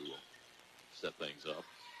Slover, who will set things up.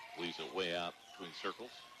 Leaves it way out between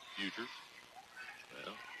circles. Futures.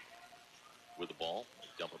 Well, with the ball.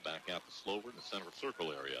 Dump it back out to Slover in the center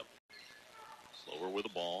circle area. Slover with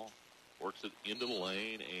the ball. Works it into the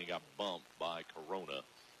lane and got bumped by Corona.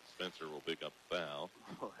 Spencer will pick up the foul.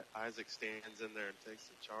 Isaac stands in there and takes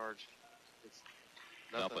the charge. It's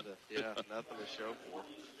nothing to show for.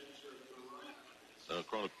 So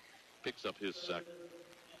Corona picks up his second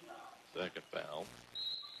foul.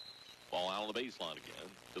 Ball out on the baseline again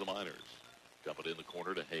to the Miners. Dump it in the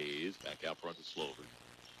corner to Hayes. Back out front to Slover.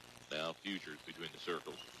 Now Futures between the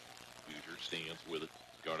circles. Futures stands with it.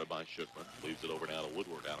 Guarded by Schickman. Leaves it over now to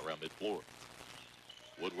Woodward out around midfloor.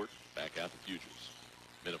 Woodward back out to Futures.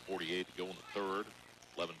 Minute 48 to go in the third.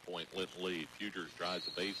 11-point Linton lead. Futures drives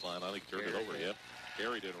the baseline. I think turned it over. Yep.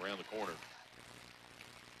 Carried it around the corner.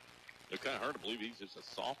 It's kind of hard to believe he's just a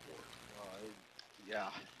sophomore.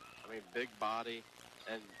 Yeah. I mean, big body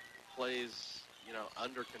and plays,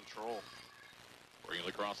 under control. Bringing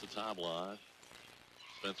it across the timeline.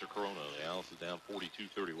 Spencer Corona. The Alice is down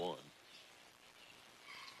 42-31.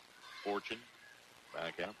 Fortune.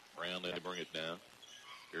 Back out. Brown, they bring it down.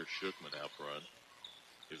 Here's Schickman out front.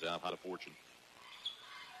 He's out high to Fortune.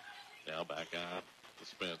 Now back out to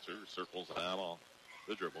Spencer. Circles out off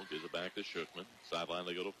the dribble. Gives it back to Schickman. Sideline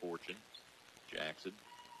they go to Fortune. Jackson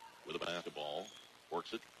with a basketball.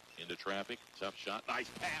 Works it into traffic. Tough shot. Nice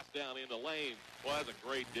pass down in the lane. Well, that's a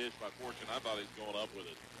great dish by Fortune. I thought he was going up with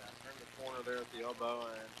it. Yeah, turned the corner there at the elbow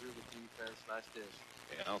and drew the defense. Nice dish.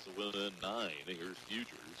 And also within 9. Here's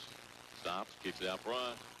Futures. Stops. Kicks it out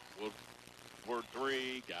front. Woodward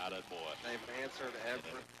 3. Got it, boy. They've answered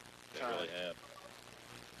every They time. really have.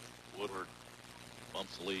 Woodward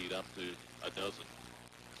bumps the lead up to a dozen.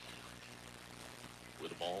 With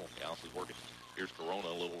the ball, House is working. Here's Corona,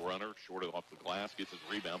 a little runner, short off the glass, gets his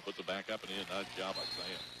rebound, puts it back up and in. Nice job by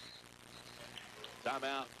Sam.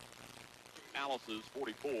 Timeout. Alice's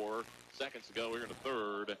 44 seconds to go here in the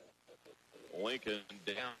third. Lincoln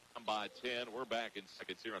down by 10. We're back in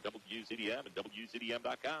seconds here on WZDM and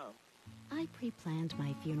WZDM.com. I pre-planned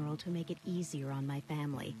my funeral to make it easier on my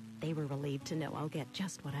family. They were relieved to know I'll get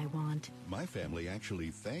just what I want. My family actually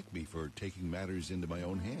thanked me for taking matters into my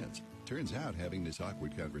own hands. Turns out having this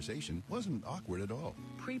awkward conversation wasn't awkward at all.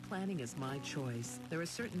 Pre-planning is my choice. There are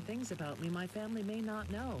certain things about me my family may not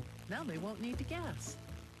know. Now they won't need to guess.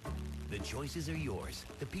 The choices are yours.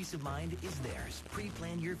 The peace of mind is theirs.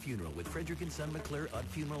 Pre-plan your funeral with Frederick & Son McClure Ut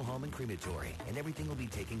Funeral Home and Crematory, and everything will be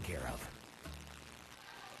taken care of.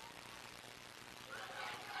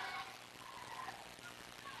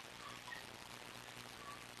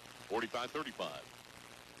 45-35.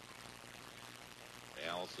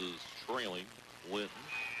 Alice is trailing Linton.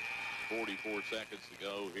 44 seconds to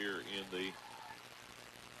go here in the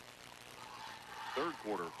third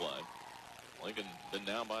quarter of play. Lincoln been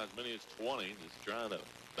down by as many as 20, just trying to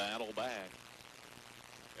battle back.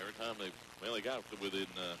 Every time they got within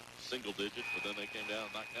single digits, but then they came down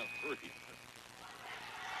and knocked down 3.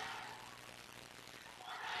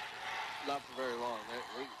 Not for very long.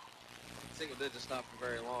 Single digits not for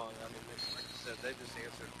very long. I mean, like you said, they just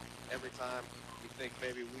answered every time you think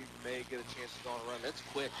maybe we may get a chance to go on a run. It's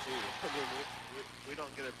quick, too. I mean, we don't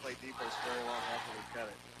get to play defense very long after we cut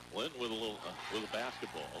it. Linton with a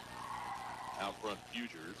basketball. Out front,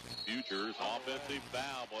 Futures. Offensive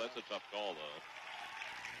foul. Boy, that's a tough call, though.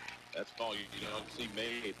 That's a call you don't see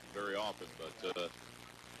made very often, but a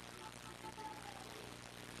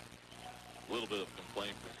little bit of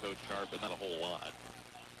complaint from Coach Sharp, but not a whole lot.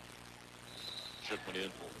 Shookman in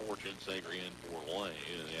for Fortune, Sager in for Lane,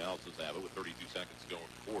 and the Alice's have it with 32 seconds to go in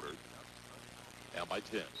the quarter. Down by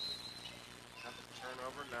 10. After the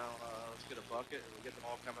turnover, now let's get a bucket, and we get the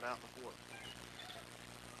ball coming out in the fourth.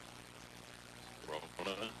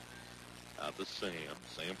 Corona out to Sam.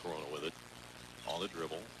 Sam Corona with it on the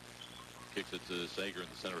dribble. Kicks it to Sager in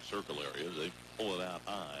the center circle area. They pull it out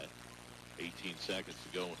high. 18 seconds to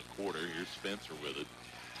go in the quarter. Here's Spencer with it.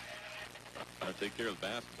 Trying to take care of the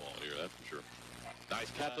basketball here, that's for sure.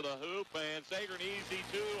 Nice cut to the hoop, and Sager an easy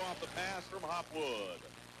 2 off the pass from Hopwood.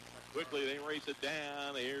 Quickly, they race it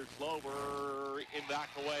down. Here's Slover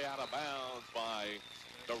knocked away out of bounds by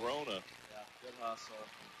Corona. Yeah, good hustle.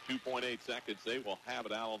 2.8 seconds. They will have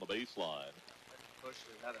it out on the baseline. Push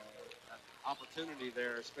it. Had an opportunity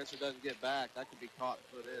there. Spencer doesn't get back. That could be caught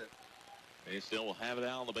and put in. They still will have it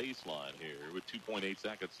out on the baseline here with 2.8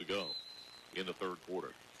 seconds to go in the third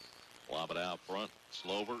quarter. Lob it out front.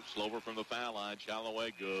 Slover from the foul line. Shot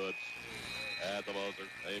away. Good. At the buzzer.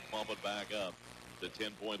 They pump it back up. The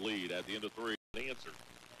 10-point lead at the end of 3. Answer.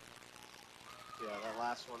 Yeah, that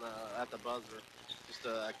last one at the buzzer. Just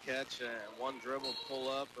a catch and one dribble pull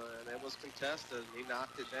up, and it was contested. He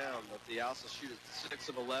knocked it down, but the Alice shoot at 6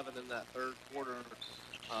 of 11 in that third quarter.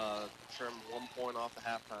 Trim 1 point off the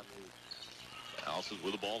halftime lead. Alice is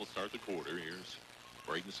with the ball to start the quarter. Here's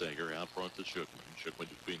Braden Sager out front to Shookman. Shookman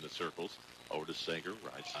between the circles. Over to Sager,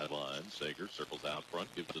 right sideline. Sager circles out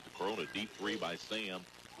front, gives it to Corona. Deep 3 by Sam.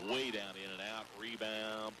 Way down in and out.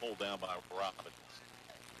 Rebound. Pulled down by Robbins.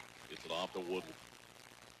 Gets it off to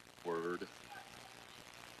Woodward.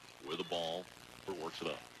 With the ball. Works it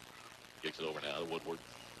up. Kicks it over now to Woodward.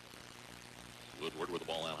 Woodward with the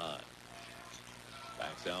ball out high.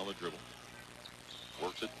 Backs down the dribble.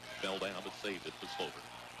 Works it. Fell down but saved it to Slover.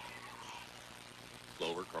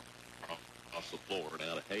 Slover across the floor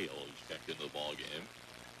now to Hale. He's checked into the ball game.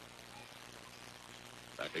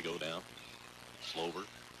 Back they go down. Slover.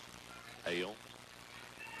 Hale.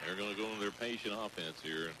 They're going to go into their patient offense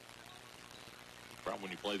here. The problem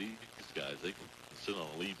when you play these guys, they can sit on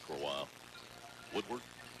a lead for a while. Woodward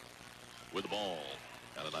with the ball.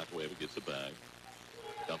 Kind of knocked away, but gets it back.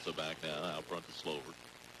 Dumps it back now out front to Slover.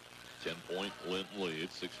 10-point Linton lead.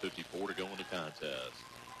 6:54 to go in the contest.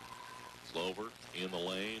 Slover in the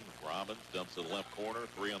lane. Robbins dumps to the left corner.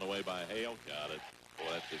 3 on the way by Hale. Got it. Boy,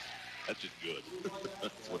 that's just good.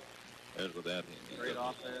 that's what that means. Great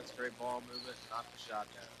offense, great ball movement, knock the shot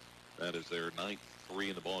down. That is their 9th 3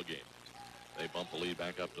 in the ball game. They bump the lead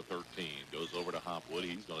back up to 13. Goes over to Hopwood.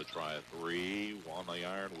 He's going to try a 3. On the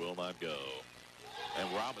iron, will not go. And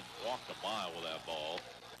Robbins walked a mile with that ball.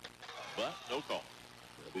 But no call.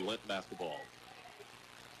 It'll be Linton basketball.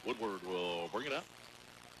 Woodward will bring it up.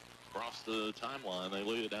 Across the timeline, they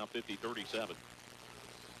lead it down 50-37.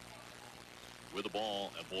 With the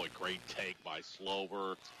ball, and boy, great take by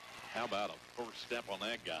Slover. How about a first step on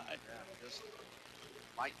that guy? Yeah, just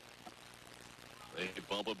light. They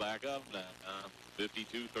bump it back up now.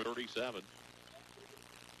 52-37.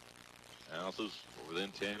 Houses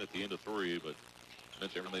within 10 at the end of 3, but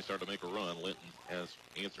mentioned when they start to make a run, Linton has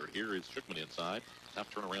answered. Here is Schickman inside. Tough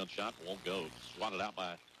turnaround shot, won't go. Swatted out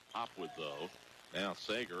by Hopwood, though. Now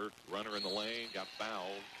Sager, runner in the lane, got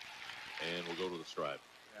fouled, and will go to the stripe.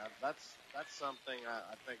 Yeah, that's something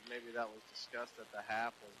I think maybe that was discussed at the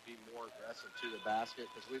half, was be more aggressive to the basket,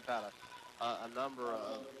 because we've had a number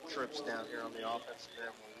of trips down here on the offensive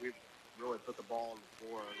end where we've really put the ball on the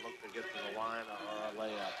floor and looked to get to the line or a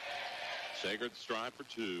layup. Sager at the stripe for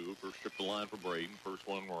 2. First trip to the line for Braden. First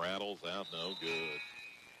one rattles out, no good.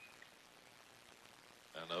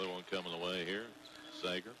 Another one coming away here.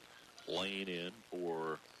 Sager laying in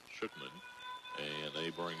for Schickman, and they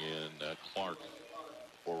bring in Clark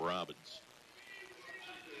for Robbins.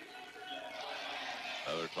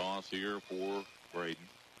 Another toss here for Braden.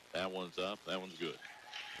 That one's up. That one's good.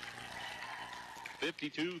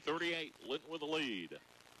 52-38. Linton with the lead.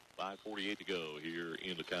 5:48 to go here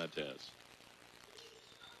in the contest.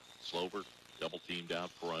 Slover double teamed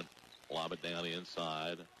out front. Lob it down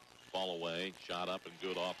inside. Fall away. Shot up and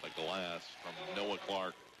good off the glass from Noah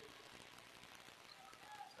Clark.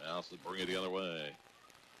 Houses bring it the other way.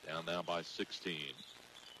 Down now by 16.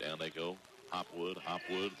 Down they go. Hopwood.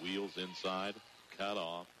 Hopwood wheels inside. Cut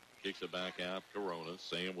off. Kicks it back out. Corona.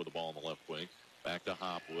 Sam with the ball on the left wing. Back to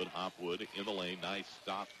Hopwood. Hopwood in the lane. Nice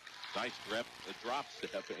stop. Nice drop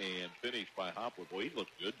step and finish by Hopwood. Boy, he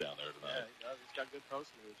looks good down there tonight. Yeah, he does. He's got good post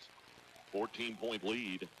moves. 14-point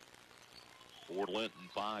lead for Linton.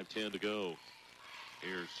 5:10 to go.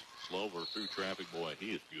 Here's Slover through traffic. Boy,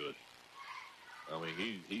 he is good. I mean,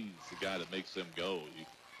 he's the guy that makes them go.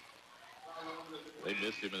 They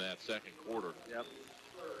missed him in that second quarter. Yep.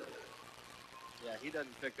 Yeah, he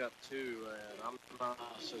doesn't pick up 2, and I'm not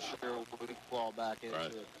so sure we can claw back into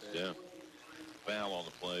it. Yeah. Foul on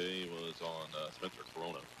the play was on Spencer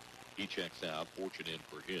Corona. He checks out. Fortune in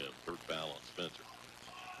for him. Third foul on Spencer.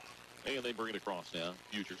 And they bring it across now.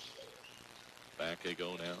 Futures. Back they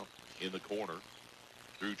go now. In the corner.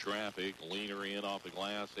 Through traffic. Leaner in off the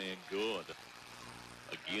glass and good.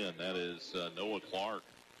 Again, that is Noah Clark.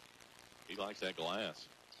 He likes that glass.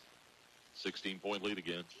 16-point lead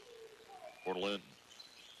again for Linton.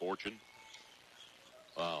 Fortune.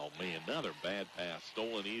 Oh, man, another bad pass.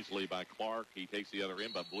 Stolen easily by Clark. He takes the other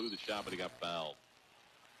end, but blew the shot, but he got fouled.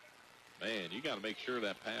 Man, you got to make sure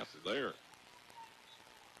that pass is there.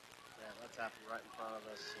 Yeah, that's happened right in front of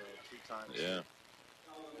us 2 times. Yeah.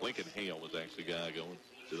 Lincoln Hale was actually the guy going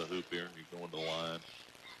to the hoop here. He's going to the line.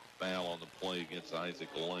 Foul on the play against Isaac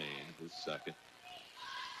Lane, his second.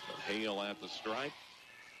 Hale at the stripe.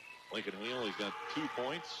 Lincoln Hale, he's got 2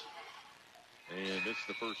 points. And missed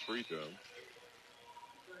the first free throw.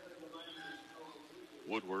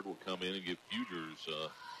 Woodward will come in and give Fugers a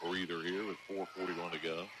breather here with 4:41 to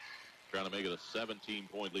go. Trying to make it a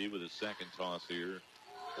 17-point lead with his second toss here.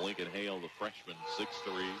 Lincoln Hale, the freshman,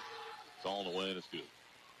 6'3". It's all in the way, and it's good.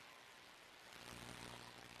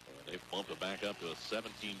 And they've bumped it back up to a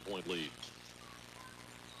 17-point lead.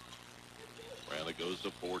 Bradley goes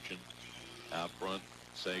to Fortune. Out front,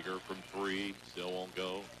 Sager from 3. Still won't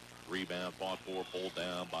go. Rebound fought for, pulled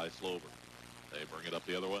down by Slover. They bring it up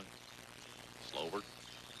the other way. Slover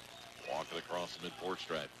walking across the mid-court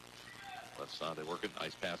stripe. Left side, they work it.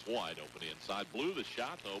 Nice pass wide open inside. Blew the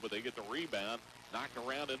shot, though, but they get the rebound. Knocked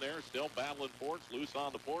around in there. Still battling for it. Loose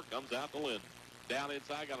on the floor. Comes out to Linton. Down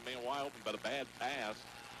inside. Got a man wide open, but a bad pass.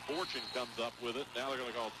 Fortune comes up with it. Now they're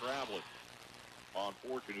going to call traveling on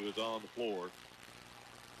Fortune, who is on the floor.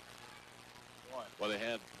 Well, they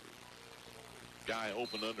had guy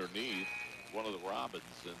open underneath one of the Robins,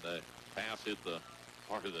 and the pass hit the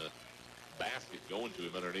part of the basket going to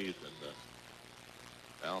him underneath, and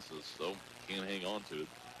Houses, though, can't hang on to it.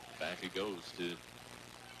 Back it goes to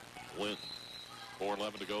Linton.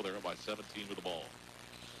 4:11 to go. They're up by 17 with the ball.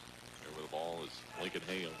 There with the ball is Lincoln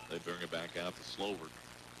Hale. They bring it back out to Slover.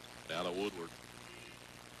 Now to Woodward.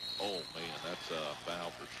 Oh, man, that's a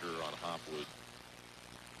foul for sure on Hopwood.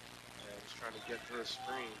 Yeah, he's trying to get through a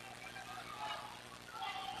screen.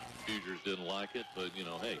 Fugers didn't like it, but, you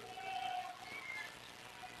know, hey.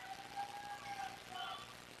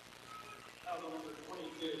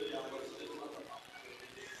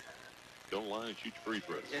 Don't lie and shoot your free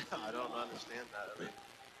throws. Yeah, I don't understand that. I mean,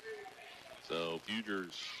 so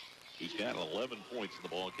Fugers, he's got 11 points in the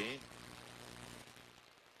ball game.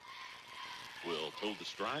 Will toe the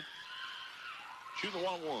strike. Shoot the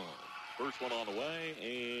 1-1. First one on the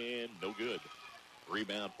way, and no good.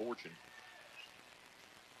 Rebound Fortune.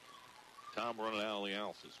 Time running out on the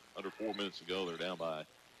Houses. Under 4 minutes to go, they're down by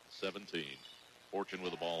 17. Fortune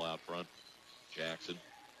with the ball out front. Jackson.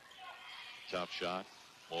 Tough shot.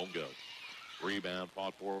 Won't go. Rebound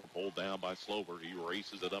fought for, pulled down by Slover. He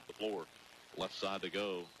races it up the floor. Left side to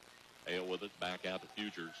go. Hale with it. Back out to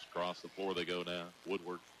Futures. Across the floor they go now.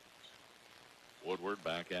 Woodward. Woodward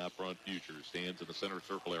back out front. Futures stands in the center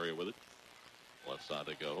circle area with it. Left side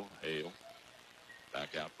to go. Hale.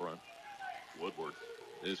 Back out front. Woodward.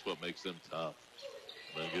 This is what makes them tough.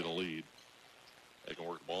 They get a lead. They can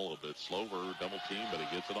work the ball a little bit. Slover double team, but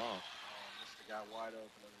he gets it off. Missed the guy wide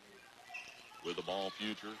open underneath. With the ball,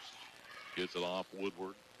 Futures. Gets it off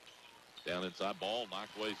Woodward. Down inside, ball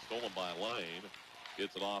knocked away, stolen by Lane.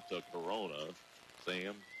 Gets it off to Corona.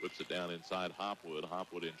 Sam whips it down inside Hopwood.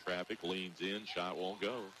 Hopwood in traffic, leans in, shot won't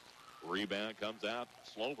go. Rebound comes out,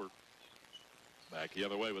 Slover. Back the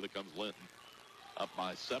other way with it comes Linton. Up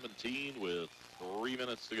by 17 with 3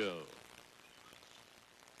 minutes to go.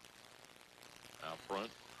 Out front,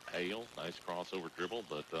 Hale, nice crossover dribble,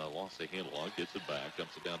 but lost the handle on it, gets it back,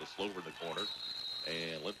 dumps it down to Slover in the corner,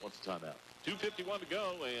 and Linton wants a timeout. 2:51 to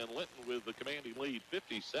go, and Linton with the commanding lead,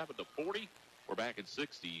 57-40. We're back in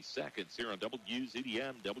 60 seconds here on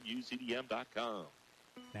WZDM, WZDM.com.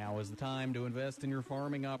 Now is the time to invest in your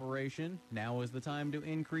farming operation. Now is the time to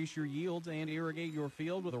increase your yields and irrigate your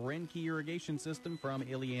field with a Renke irrigation system from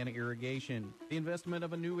Illiana Irrigation. The investment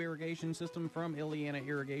of a new irrigation system from Illiana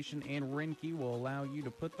Irrigation and Renke will allow you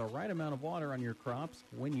to put the right amount of water on your crops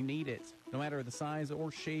when you need it. No matter the size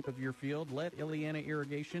or shape of your field, let Illiana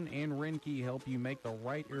Irrigation and Renke help you make the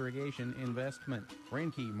right irrigation investment.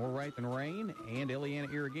 Renke, more right than rain, and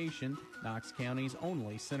Illiana Irrigation, Knox County's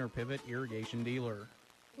only center pivot irrigation dealer.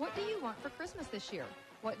 What do you want for Christmas this year?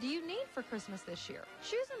 What do you need for Christmas this year?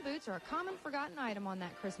 Shoes and boots are a common forgotten item on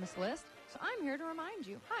that Christmas list, so I'm here to remind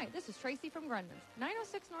you. Hi, this is Tracy from Grundman's,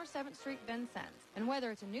 906 North 7th Street, Vincennes. And whether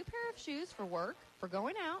it's a new pair of shoes for work, for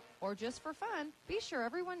going out, or just for fun, be sure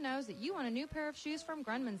everyone knows that you want a new pair of shoes from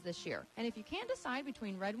Grundman's this year. And if you can't decide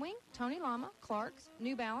between Red Wing, Tony Lama, Clark's,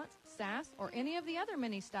 New Balance, Sass, or any of the other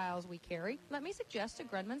many styles we carry, let me suggest a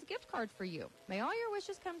Grundman's gift card for you. May all your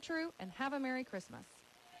wishes come true, and have a Merry Christmas.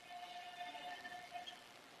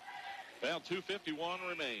 Well, 2:51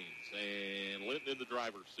 remains, and Linton in the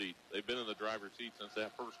driver's seat. They've been in the driver's seat since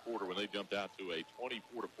that first quarter when they jumped out to a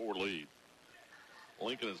 24-4 lead.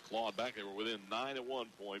 Lincoln has clawed back. They were within 9 at one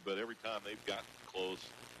point, but every time they've gotten close,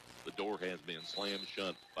 the door has been slammed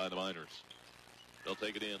shut by the Miners. They'll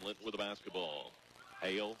take it in. Linton with the basketball.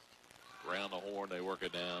 Hale around the horn. They work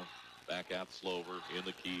it down. Back out Slover in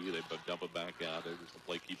the key. They dump it back out. They're just the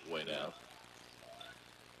play keep away now.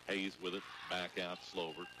 Hayes with it. Back out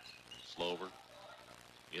Slover. Slover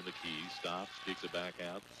in the key, stops, kicks it back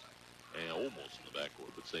out, and almost in the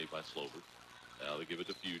backcourt, but saved by Slover. Now they give it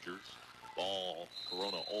to Futures. Ball,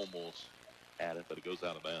 Corona almost had it, but it goes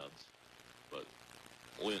out of bounds. But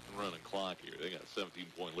Linton running clock here. They got a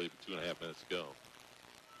 17-point lead with 2.5 minutes to go.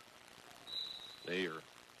 They are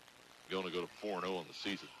going to go to 4-0 in the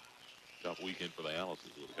season. Tough weekend for the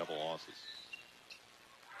Alice's with a couple losses.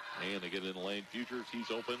 And they get in the lane. Futures,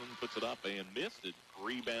 he's open and puts it up and missed it.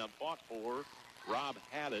 Rebound fought for. Rob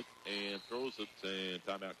had it and throws it, and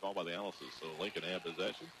timeout call by the Alice's. So Lincoln had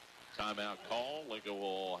possession. Timeout call. Lincoln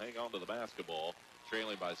will hang on to the basketball,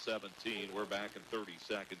 trailing by 17. We're back in 30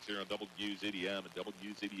 seconds here on WZDM and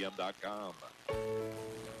WZDM.com.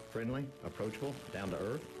 Friendly, approachable, down to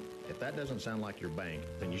earth? If that doesn't sound like your bank,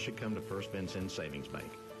 then you should come to First Vincennes Savings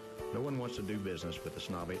Bank. No one wants to do business with a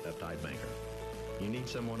snobby, uptight banker. You need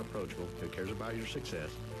someone approachable who cares about your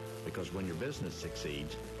success, because when your business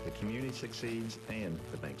succeeds, the community succeeds and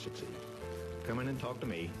the bank succeeds. Come in and talk to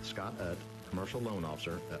me, Scott Utt, Commercial Loan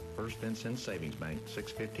Officer at First Vincennes Savings Bank,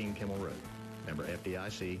 615 Kimmel Road. Member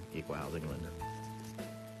FDIC, Equal Housing Lender.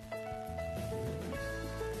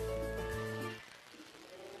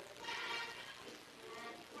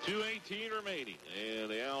 .218 remaining,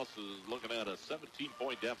 and the Alice is looking at a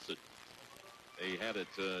 17-point deficit. They had it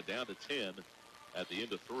down to 10 at the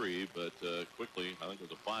end of 3, but quickly, I think it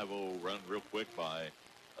was a 5-0 run real quick by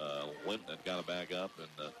Linton that got it back up,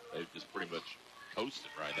 and they just pretty much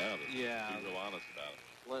coasted right now. To be real honest about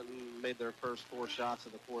it. Linton made their first 4 shots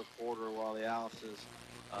in the fourth quarter while the Alice's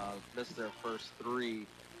missed their first 3.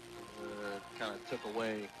 Kind of took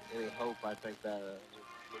away any hope I think that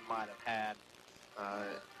we might have had.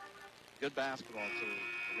 Good basketball team.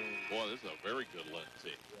 I mean, boy, this is a very good Linton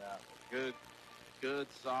team. Yeah, good,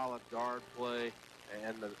 solid guard play,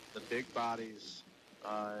 and the big bodies,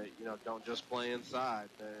 don't just play inside.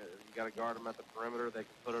 You got to guard them at the perimeter. They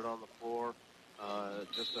can put it on the floor.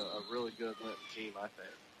 Just a really good Linton team, I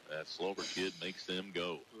think. That Slover kid makes them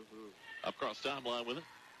go. Mm-hmm. Up across timeline with it,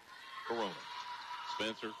 Corona.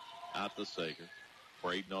 Spencer out to Sager.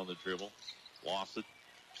 Braden on the dribble. Lost it.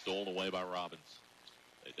 Stolen away by Robbins.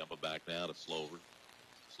 They dump it back now to Slover.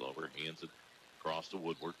 Slover hands it across to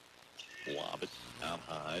Woodward. Lob it out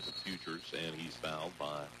high to Futures, and he's fouled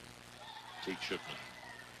by Tate Shookman.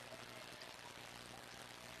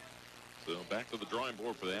 So back to the drawing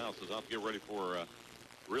board for the Houses. I'll get ready for a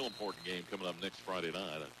real important game coming up next Friday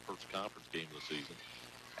night, a first conference game of the season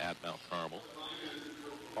at Mount Carmel.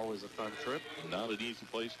 Always a fun trip. Not an easy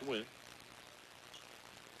place to win.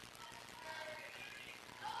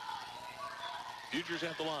 Futures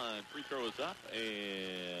at the line. Free throw is up,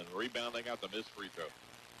 and rebounding out the missed free throw.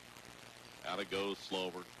 Out it goes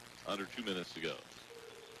Slover. Under 2 minutes to go.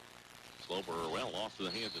 Slover, well, lost to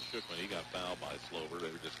the hands of Shookman. He got fouled by Slover.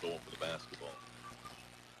 They were just going for the basketball.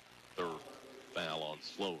 Third foul on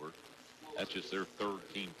Slover. That's just their third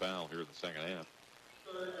team foul here in the second half.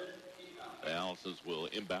 The Alices will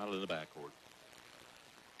inbound in the backcourt.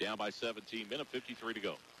 Down by 17, minute 53 to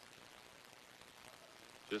go.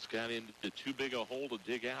 Just got into too big a hole to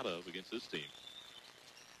dig out of against this team.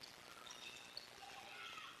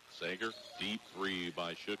 Sager, deep three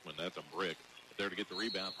by Shookman. That's a brick. There to get the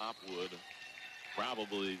rebound, Hopwood.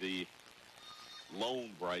 Probably the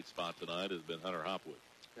lone bright spot tonight has been Hunter Hopwood.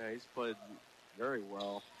 Yeah, he's played very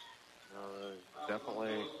well.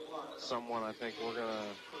 Definitely someone I think we're going to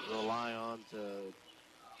rely on to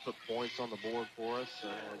put points on the board for us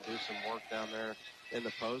and do some work down there in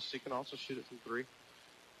the post. He can also shoot it from three.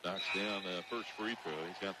 Knocks down the first free throw.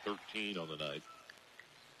 He's got 13 on the night.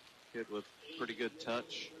 Kid with pretty good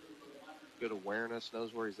touch, good awareness,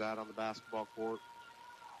 knows where he's at on the basketball court.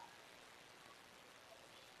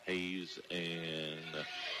 Hayes and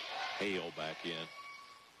Hale back in.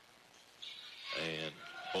 And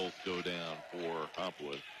both go down for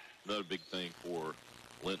Hopwood. Another big thing for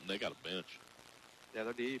Linton, they got a bench. Yeah,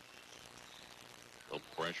 they're deep. A little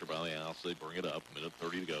pressure by the House. They bring it up. Minute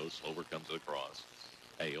 30 to go. Slover comes across.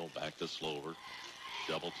 Hale back to Slover.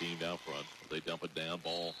 Double teamed out front. They dump it down.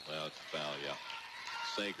 Ball. Well, it's a foul, yeah.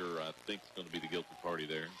 Sager, I think, is going to be the guilty party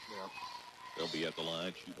there. Yeah. They'll be at the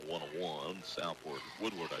line shooting a 1-on-1. Southward.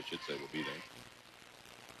 Woodward, I should say, will be there.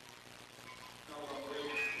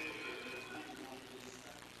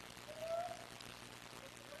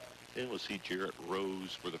 And we'll see Jarrett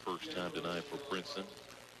Rose for the first time tonight for Princeton.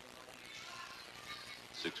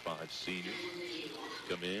 6'5" senior.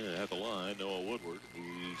 Come in at the line, Noah Woodward,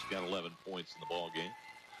 who's got 11 points in the ball game.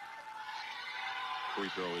 Free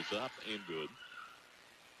throw is up and good.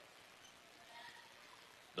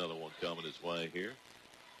 Another one coming his way here.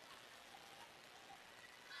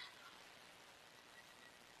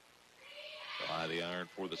 High the iron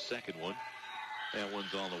for the second one. That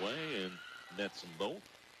one's on the way and nets them both.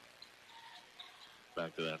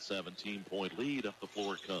 Back to that 17-point lead. Up the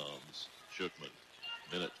floor it comes. Shookman.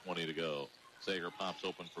 Minute 20 to go. Sager pops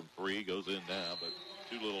open from three. Goes in now, but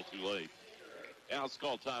too little, too late. Now it's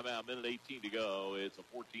called timeout. Minute 18 to go. It's a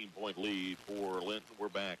 14-point lead for Linton. We're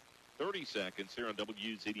back 30 seconds here on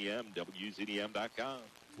WZDM, WZDM.com.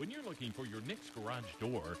 When you're looking for your next garage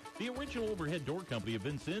door, the original overhead door company of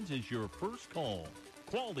Vincennes is your first call.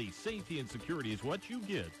 Quality, safety, and security is what you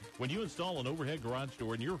get when you install an overhead garage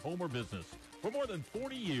door in your home or business. For more than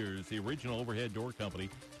 40 years, the original overhead door company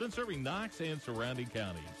has been serving Knox and surrounding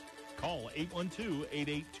counties. Call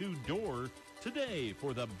 812-882-DOOR today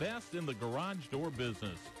for the best in the garage door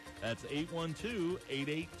business. That's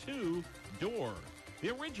 812-882-DOOR. The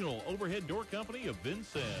original overhead door company of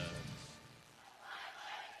Vincennes.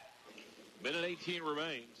 Minute 18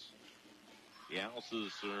 remains. The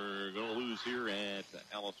Alices are going to lose here at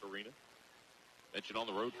Alice Arena. Mentioned on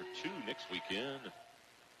the road for 2 next weekend.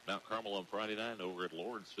 Mount Carmel on Friday night and over at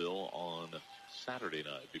Lawrenceville on Saturday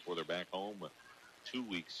night before they're back home 2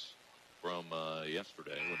 weeks from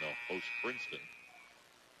yesterday when they'll host Princeton.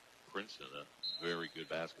 Princeton, a very good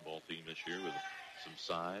basketball team this year with some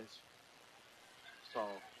size. Saw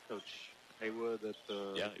Coach Haywood at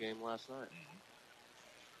the game last night. Mm-hmm.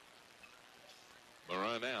 But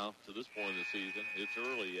right now, to this point of the season, it's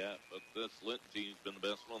early yet, but this Linton team's been the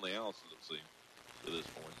best one the Alices have seen to this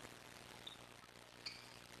point.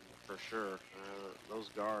 For sure. Those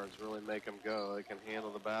guards really make them go. They can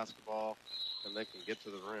handle the basketball, and they can get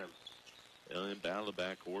to the rim. And down the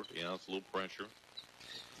backcourt, it's a little pressure.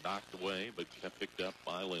 Knocked away, but kept picked up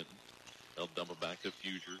by Linton. They'll dump it back to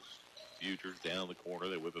Futures. Futures down the corner.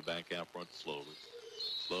 They whip it back out front to Slover.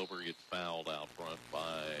 Slover gets fouled out front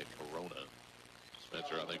by Corona.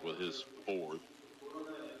 Spencer, I think, with his fourth.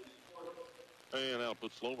 And that'll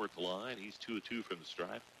put Slover at the line. He's 2 of 2 from the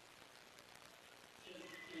stripe.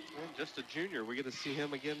 And just a junior. We get to see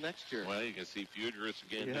him again next year. Well, you can see Fudris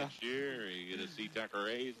again next year. You get to see Tucker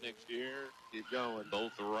Hayes next year. Keep going.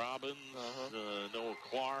 Both the Robbins, Noah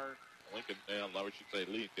Clark, Lincoln, I should say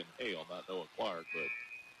Lincoln Hale, not Noah Clark, but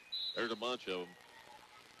there's a bunch of them.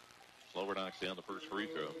 Slover knocks down the first free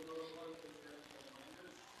throw.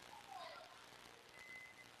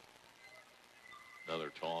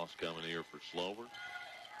 Another toss coming here for Slover.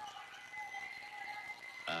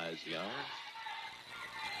 Eyes the iron.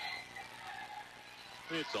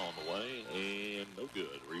 It's on the way, and no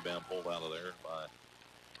good. Rebound pulled out of there by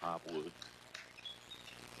Hopwood.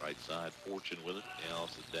 Right side, Fortune with it.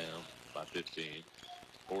 Dallas is down by 15.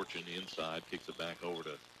 Fortune inside, kicks it back over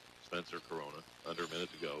to Spencer Corona. Under a minute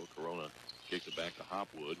to go. Corona kicks it back to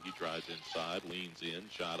Hopwood. He tries inside, leans in,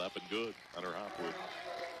 shot up and good. Hunter Hopwood.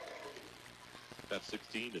 Got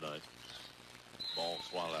 16 tonight. Ball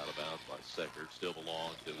swatted out of bounds by Seckert. Still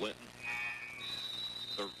belongs to Linton.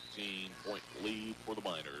 13-point lead for the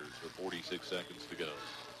Miners with 46 seconds to go.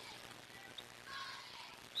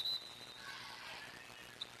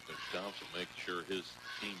 Coach Thompson making sure his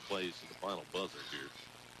team plays to the final buzzer here.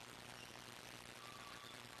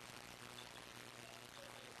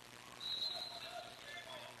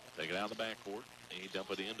 Take it out of the backcourt. And he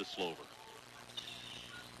dump it into Slover.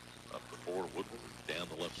 Up the floor to Woodward. Down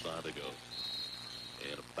the left side they go.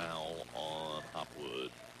 And a foul on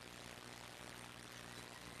Hopwood.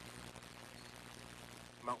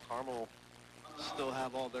 Mount Carmel still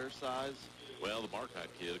have all their size. Well, the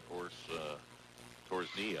Marcotte kid, of course, tore his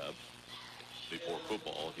knee up before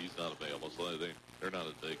football. He's not available, so they're not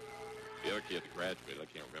as big. The other kid that graduated, I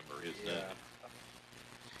can't remember his name.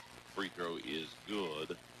 Free throw is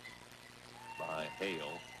good by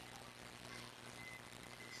Hale.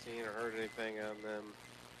 Seen or heard anything on them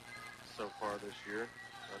so far this year.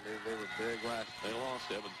 I mean, they were big last year. They lost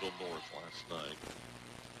to Evansville North last night.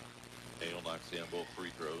 Hale knocks down both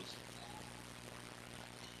free throws.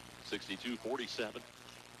 62-47.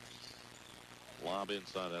 Lob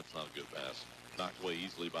inside, that's not a good pass. Knocked away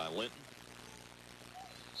easily by Linton.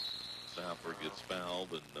 Southford gets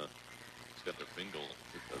fouled, and it's got their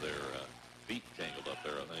feet tangled up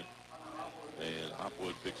there, I think. And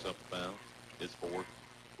Hopwood picks up the foul. It's fourth.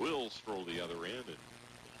 Will stroll the other end and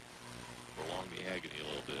prolong the agony a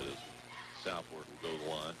little bit as Southward will go to the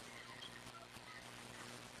line.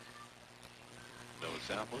 Noah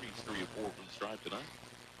Southward, he's 3 of 4 from the stripe tonight.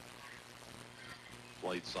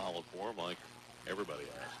 Played solid for him like everybody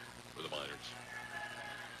has for the Miners.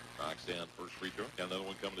 Knocks down first free throw. Got another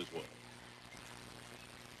one coming his way.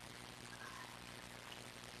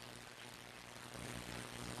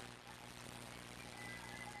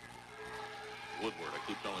 Woodward. I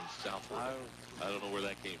keep calling Southward. I don't know where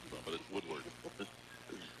that came from, but it's Woodward.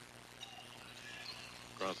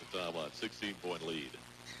 Across the timeline, 16-point lead.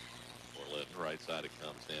 For Linton, right side it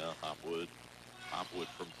comes now. Hopwood. Hopwood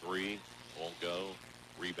from 3. Won't go.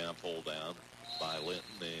 Rebound pulled down by Linton,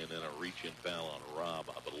 and then a reach-in foul on Robb,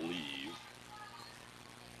 I believe.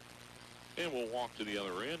 And we'll walk to the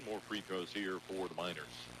other end. More free throws here for the Miners.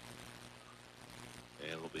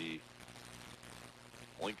 And it'll be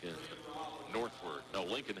Lincoln Northward. No,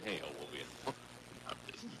 Lincoln Hale will be in.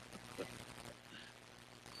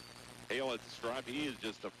 Hale at the stripe. He is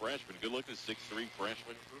just a freshman. Good looking 6'3"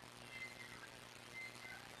 freshman.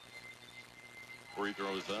 Free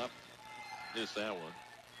throws up. Missed that one.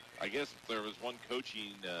 I guess if there was one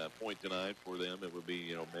coaching point tonight for them, it would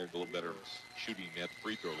be, maybe a little better shooting at the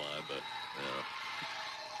free throw line, but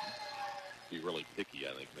be really picky,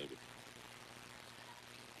 I think, maybe.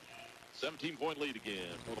 17-point lead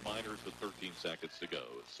again for the Miners with 13 seconds to go.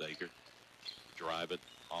 Sager drive it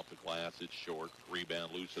off the glass. It's short.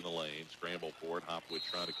 Rebound loose in the lane. Scramble for it. Hopwood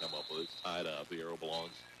trying to come up with it. It's tied up. The arrow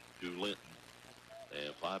belongs to Linton.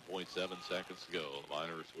 And 5.7 seconds to go. The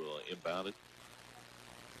Miners will inbound it.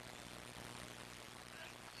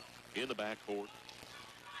 In the backcourt.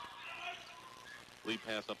 Lead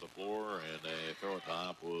pass up the floor, and they throw it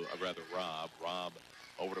to Robb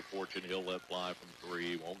over to Fortune. He'll let fly from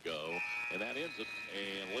 3. Won't go. And that ends it.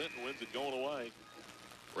 And Linton wins it going away.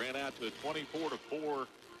 Ran out to a 24-4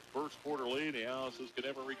 first quarter lead. The Alice's could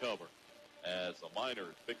never recover. As the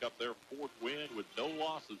Miners pick up their 4th win with no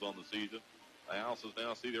losses on the season. The Alice's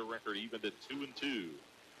now see their record evened at 2-2.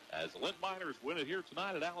 As the Linton Miners win it here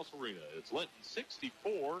tonight at Alice Arena. It's Linton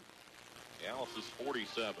 64. The Alice's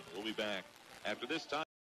 47. We'll be back after this time.